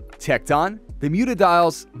Vespula, Tecton, the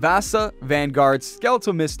Mutadiles, Vasa, Vanguards,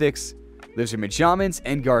 Skeletal Mystics, Lizardman Shamans,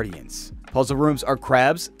 and Guardians. Puzzle rooms are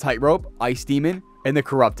Crabs, Tightrope, Ice Demon, and the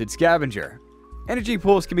Corrupted Scavenger. Energy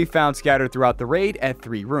pools can be found scattered throughout the raid at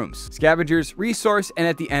 3 rooms: Scavengers, Resource, and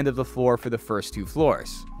at the end of the floor for the first 2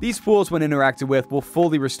 floors. These pools, when interacted with, will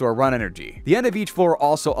fully restore run energy. The end of each floor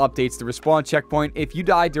also updates the respawn checkpoint if you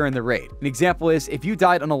die during the raid. An example is, if you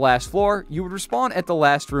died on the last floor, you would respawn at the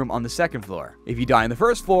last room on the second floor. If you die on the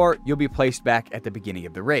first floor, you'll be placed back at the beginning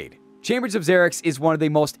of the raid. Chambers of Xeric is one of the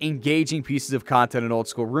most engaging pieces of content in Old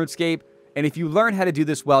School RuneScape, and if you learn how to do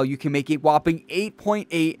this well, you can make a whopping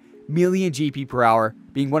 8.8 million GP per hour,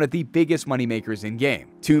 being one of the biggest moneymakers in game.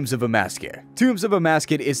 Tombs of Amaskid. Tombs of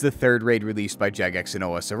Amaskid is the 3rd raid released by Jagex and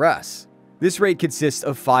OSRS. This raid consists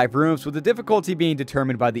of 5 rooms, with the difficulty being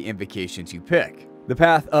determined by the invocations you pick. The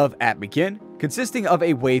Path of Atmakin, consisting of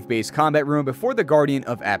a wave-based combat room before the Guardian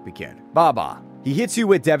of Atmakin, Baba. He hits you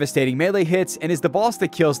with devastating melee hits and is the boss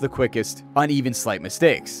that kills the quickest on even slight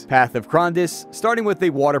mistakes. Path of Krondis, starting with a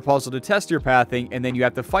water puzzle to test your pathing, and then you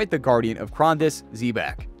have to fight the Guardian of Krondis,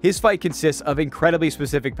 Zebak. His fight consists of incredibly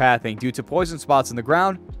specific pathing due to poison spots on the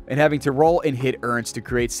ground and having to roll and hit urns to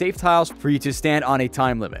create safe tiles for you to stand on a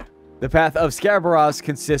time limit. The Path of Scarabras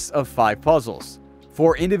consists of 5 puzzles.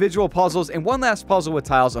 4 individual puzzles and 1 last puzzle with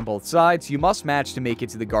tiles on both sides you must match to make it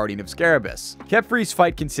to the Guardian of Scarabus. Kepfri's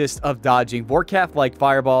fight consists of dodging Vorkath-like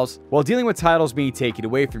fireballs while dealing with titles being taken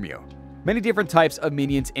away from you. Many different types of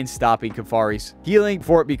minions and stopping Kafaris, healing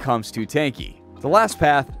before it becomes too tanky. The last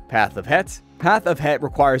path, Path of Het. Path of Het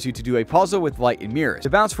requires you to do a puzzle with light and mirrors to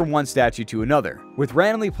bounce from one statue to another, with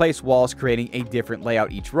randomly placed walls creating a different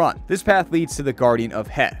layout each run. This path leads to the Guardian of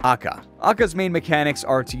Het, Akka. Akka's main mechanics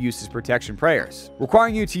are to use his protection prayers,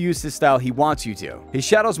 requiring you to use his style he wants you to. His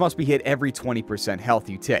shadows must be hit every 20% health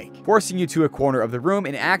you take, forcing you to a corner of the room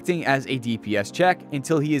and acting as a DPS check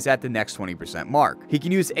until he is at the next 20% mark. He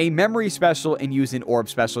can use a memory special and use an orb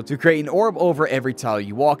special to create an orb over every tile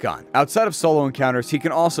you walk on. Outside of solo encounters, he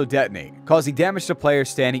can also detonate, causing damage to players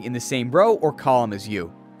standing in the same row or column as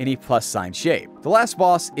you, in a plus sign shape. The last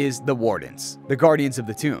boss is the Wardens, the Guardians of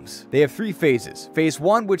the Tombs. They have 3 phases. Phase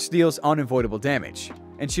 1, which deals unavoidable damage,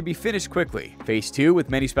 and should be finished quickly. Phase 2, with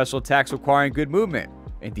many special attacks requiring good movement.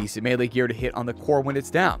 and decent melee gear to hit on the core when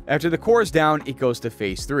it's down. After the core is down, it goes to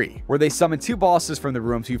phase 3, where they summon 2 bosses from the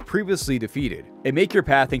rooms you've previously defeated, and make your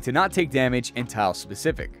pathing to not take damage and tile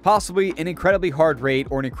specific. Possibly an incredibly hard raid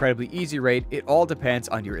or an incredibly easy raid, it all depends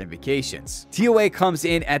on your invocations. TOA comes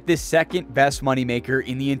in at the second best moneymaker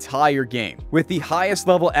in the entire game, with the highest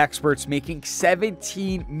level experts making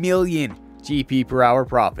 17 million GP per hour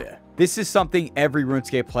profit. This is something every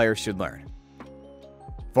RuneScape player should learn.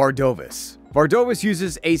 Vardovis. Vardovis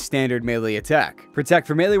uses a standard melee attack. Protect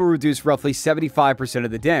for melee will reduce roughly 75%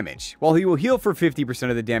 of the damage, while he will heal for 50%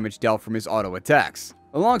 of the damage dealt from his auto attacks.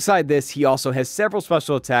 Alongside this, he also has several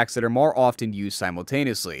special attacks that are more often used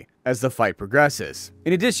simultaneously as the fight progresses.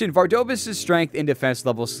 In addition, Vardovis' strength and defense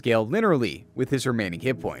levels scale linearly with his remaining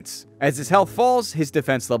hit points. As his health falls, his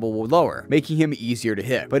defense level will lower, making him easier to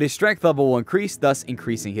hit, but his strength level will increase, thus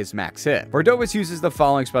increasing his max hit. Vardovis uses the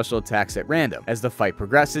following special attacks at random. As the fight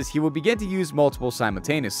progresses, he will begin to use multiple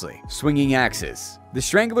simultaneously. Swinging axes. The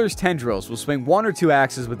Strangler's tendrils will swing 1 or 2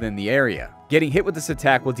 axes within the area. Getting hit with this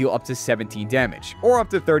attack will deal up to 17 damage, or up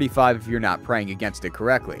to 35 if you're not praying against it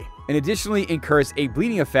correctly. And additionally incurs a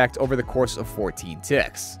bleeding effect over the course of 14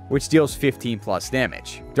 ticks, which deals 15 plus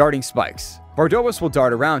damage. Darting spikes. Vardovis will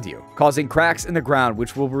dart around you, causing cracks in the ground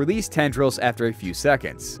which will release tendrils after a few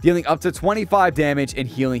seconds, dealing up to 25 damage and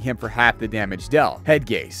healing him for half the damage dealt. Head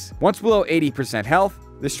gaze. Once below 80% health,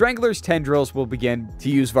 the Strangler's tendrils will begin to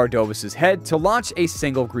use Vardovis' head to launch a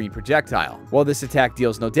single green projectile. While this attack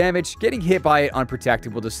deals no damage, getting hit by it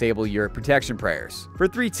unprotected will disable your protection prayers for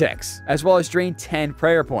 3 ticks, as well as drain 10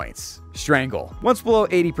 prayer points. Strangle. Once below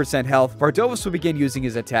 80% health, Vardovis will begin using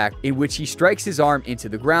his attack in which he strikes his arm into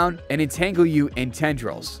the ground and entangle you in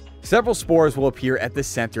tendrils. Several spores will appear at the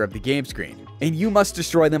center of the game screen, and you must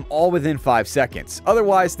destroy them all within 5 seconds,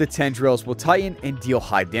 otherwise the tendrils will tighten and deal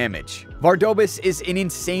high damage. Vardovis is an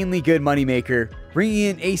insanely good moneymaker, bringing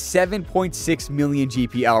in a 7.6 million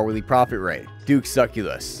GP hourly profit rate. Duke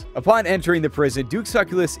Succulus. Upon entering the prison, Duke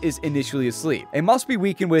Succulus is initially asleep and must be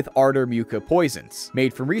weakened with Ardor Muka poisons,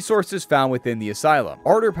 made from resources found within the asylum.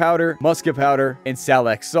 Ardor powder, Musca powder, and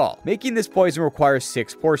Salix salt. Making this poison requires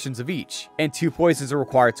 6 portions of each, and 2 poisons are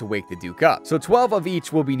required to wake the Duke up, so 12 of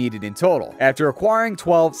each will be needed in total. After acquiring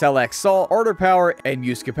 12 Salix salt, Ardor powder, and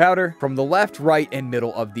Musca powder from the left, right, and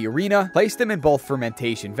middle of the arena, place them in both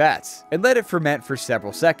fermentation vats, and let it ferment for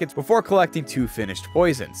several seconds before collecting 2 finished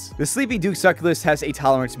poisons. The sleeping Duke Succulus has a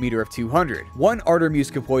tolerance meter of 200. 1 Ardor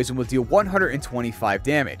Musca poison will deal 125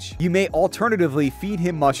 damage. You may alternatively feed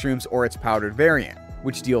him mushrooms or its powdered variant,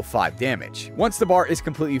 which deal 5 damage. Once the bar is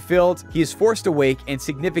completely filled, he is forced awake and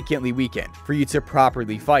significantly weakened for you to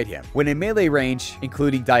properly fight him. When in melee range,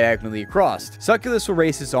 including diagonally across, Succulus will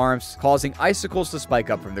raise his arms, causing icicles to spike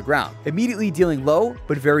up from the ground, immediately dealing low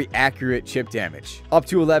but very accurate chip damage, up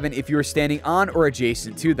to 11 if you are standing on or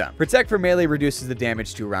adjacent to them. Protect for melee reduces the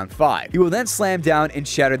damage to around 5. He will then slam down and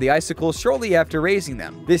shatter the icicles shortly after raising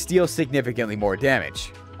them. This deals significantly more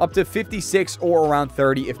damage, up to 56 or around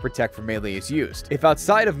 30 if Protect for melee is used. If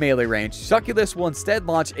outside of melee range, Succulus will instead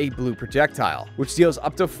launch a blue projectile, which deals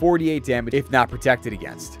up to 48 damage if not protected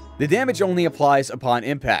against. The damage only applies upon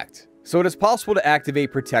impact, so it is possible to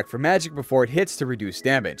activate Protect for magic before it hits to reduce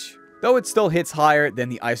damage, though it still hits higher than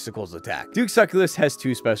the Icicles attack. Duke Succulus has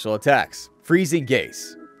 2 special attacks. Freezing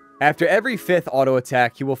Gaze. After every 5th auto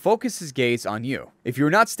attack, he will focus his gaze on you. If you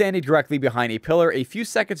are not standing directly behind a pillar a few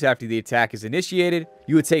seconds after the attack is initiated,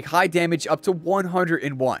 you would take high damage up to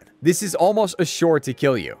 101. This is almost assured to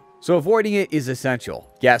kill you, so avoiding it is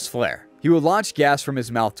essential. Gas Flare. He will launch gas from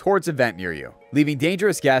his mouth towards a vent near you, leaving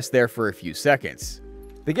dangerous gas there for a few seconds.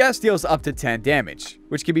 The gas deals up to 10 damage,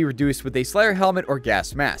 which can be reduced with a Slayer helmet or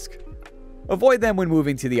gas mask. Avoid them when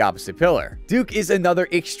moving to the opposite pillar. Duke is another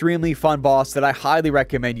extremely fun boss that I highly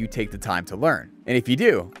recommend you take the time to learn. And if you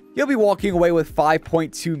do, you'll be walking away with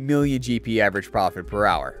 5.2 million GP average profit per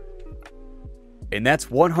hour. And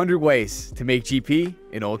that's 100 ways to make GP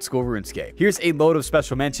in old school RuneScape. Here's a load of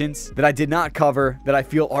special mentions that I did not cover that I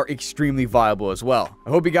feel are extremely viable as well. I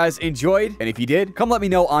hope you guys enjoyed, and if you did, come let me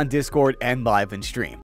know on Discord and live and stream.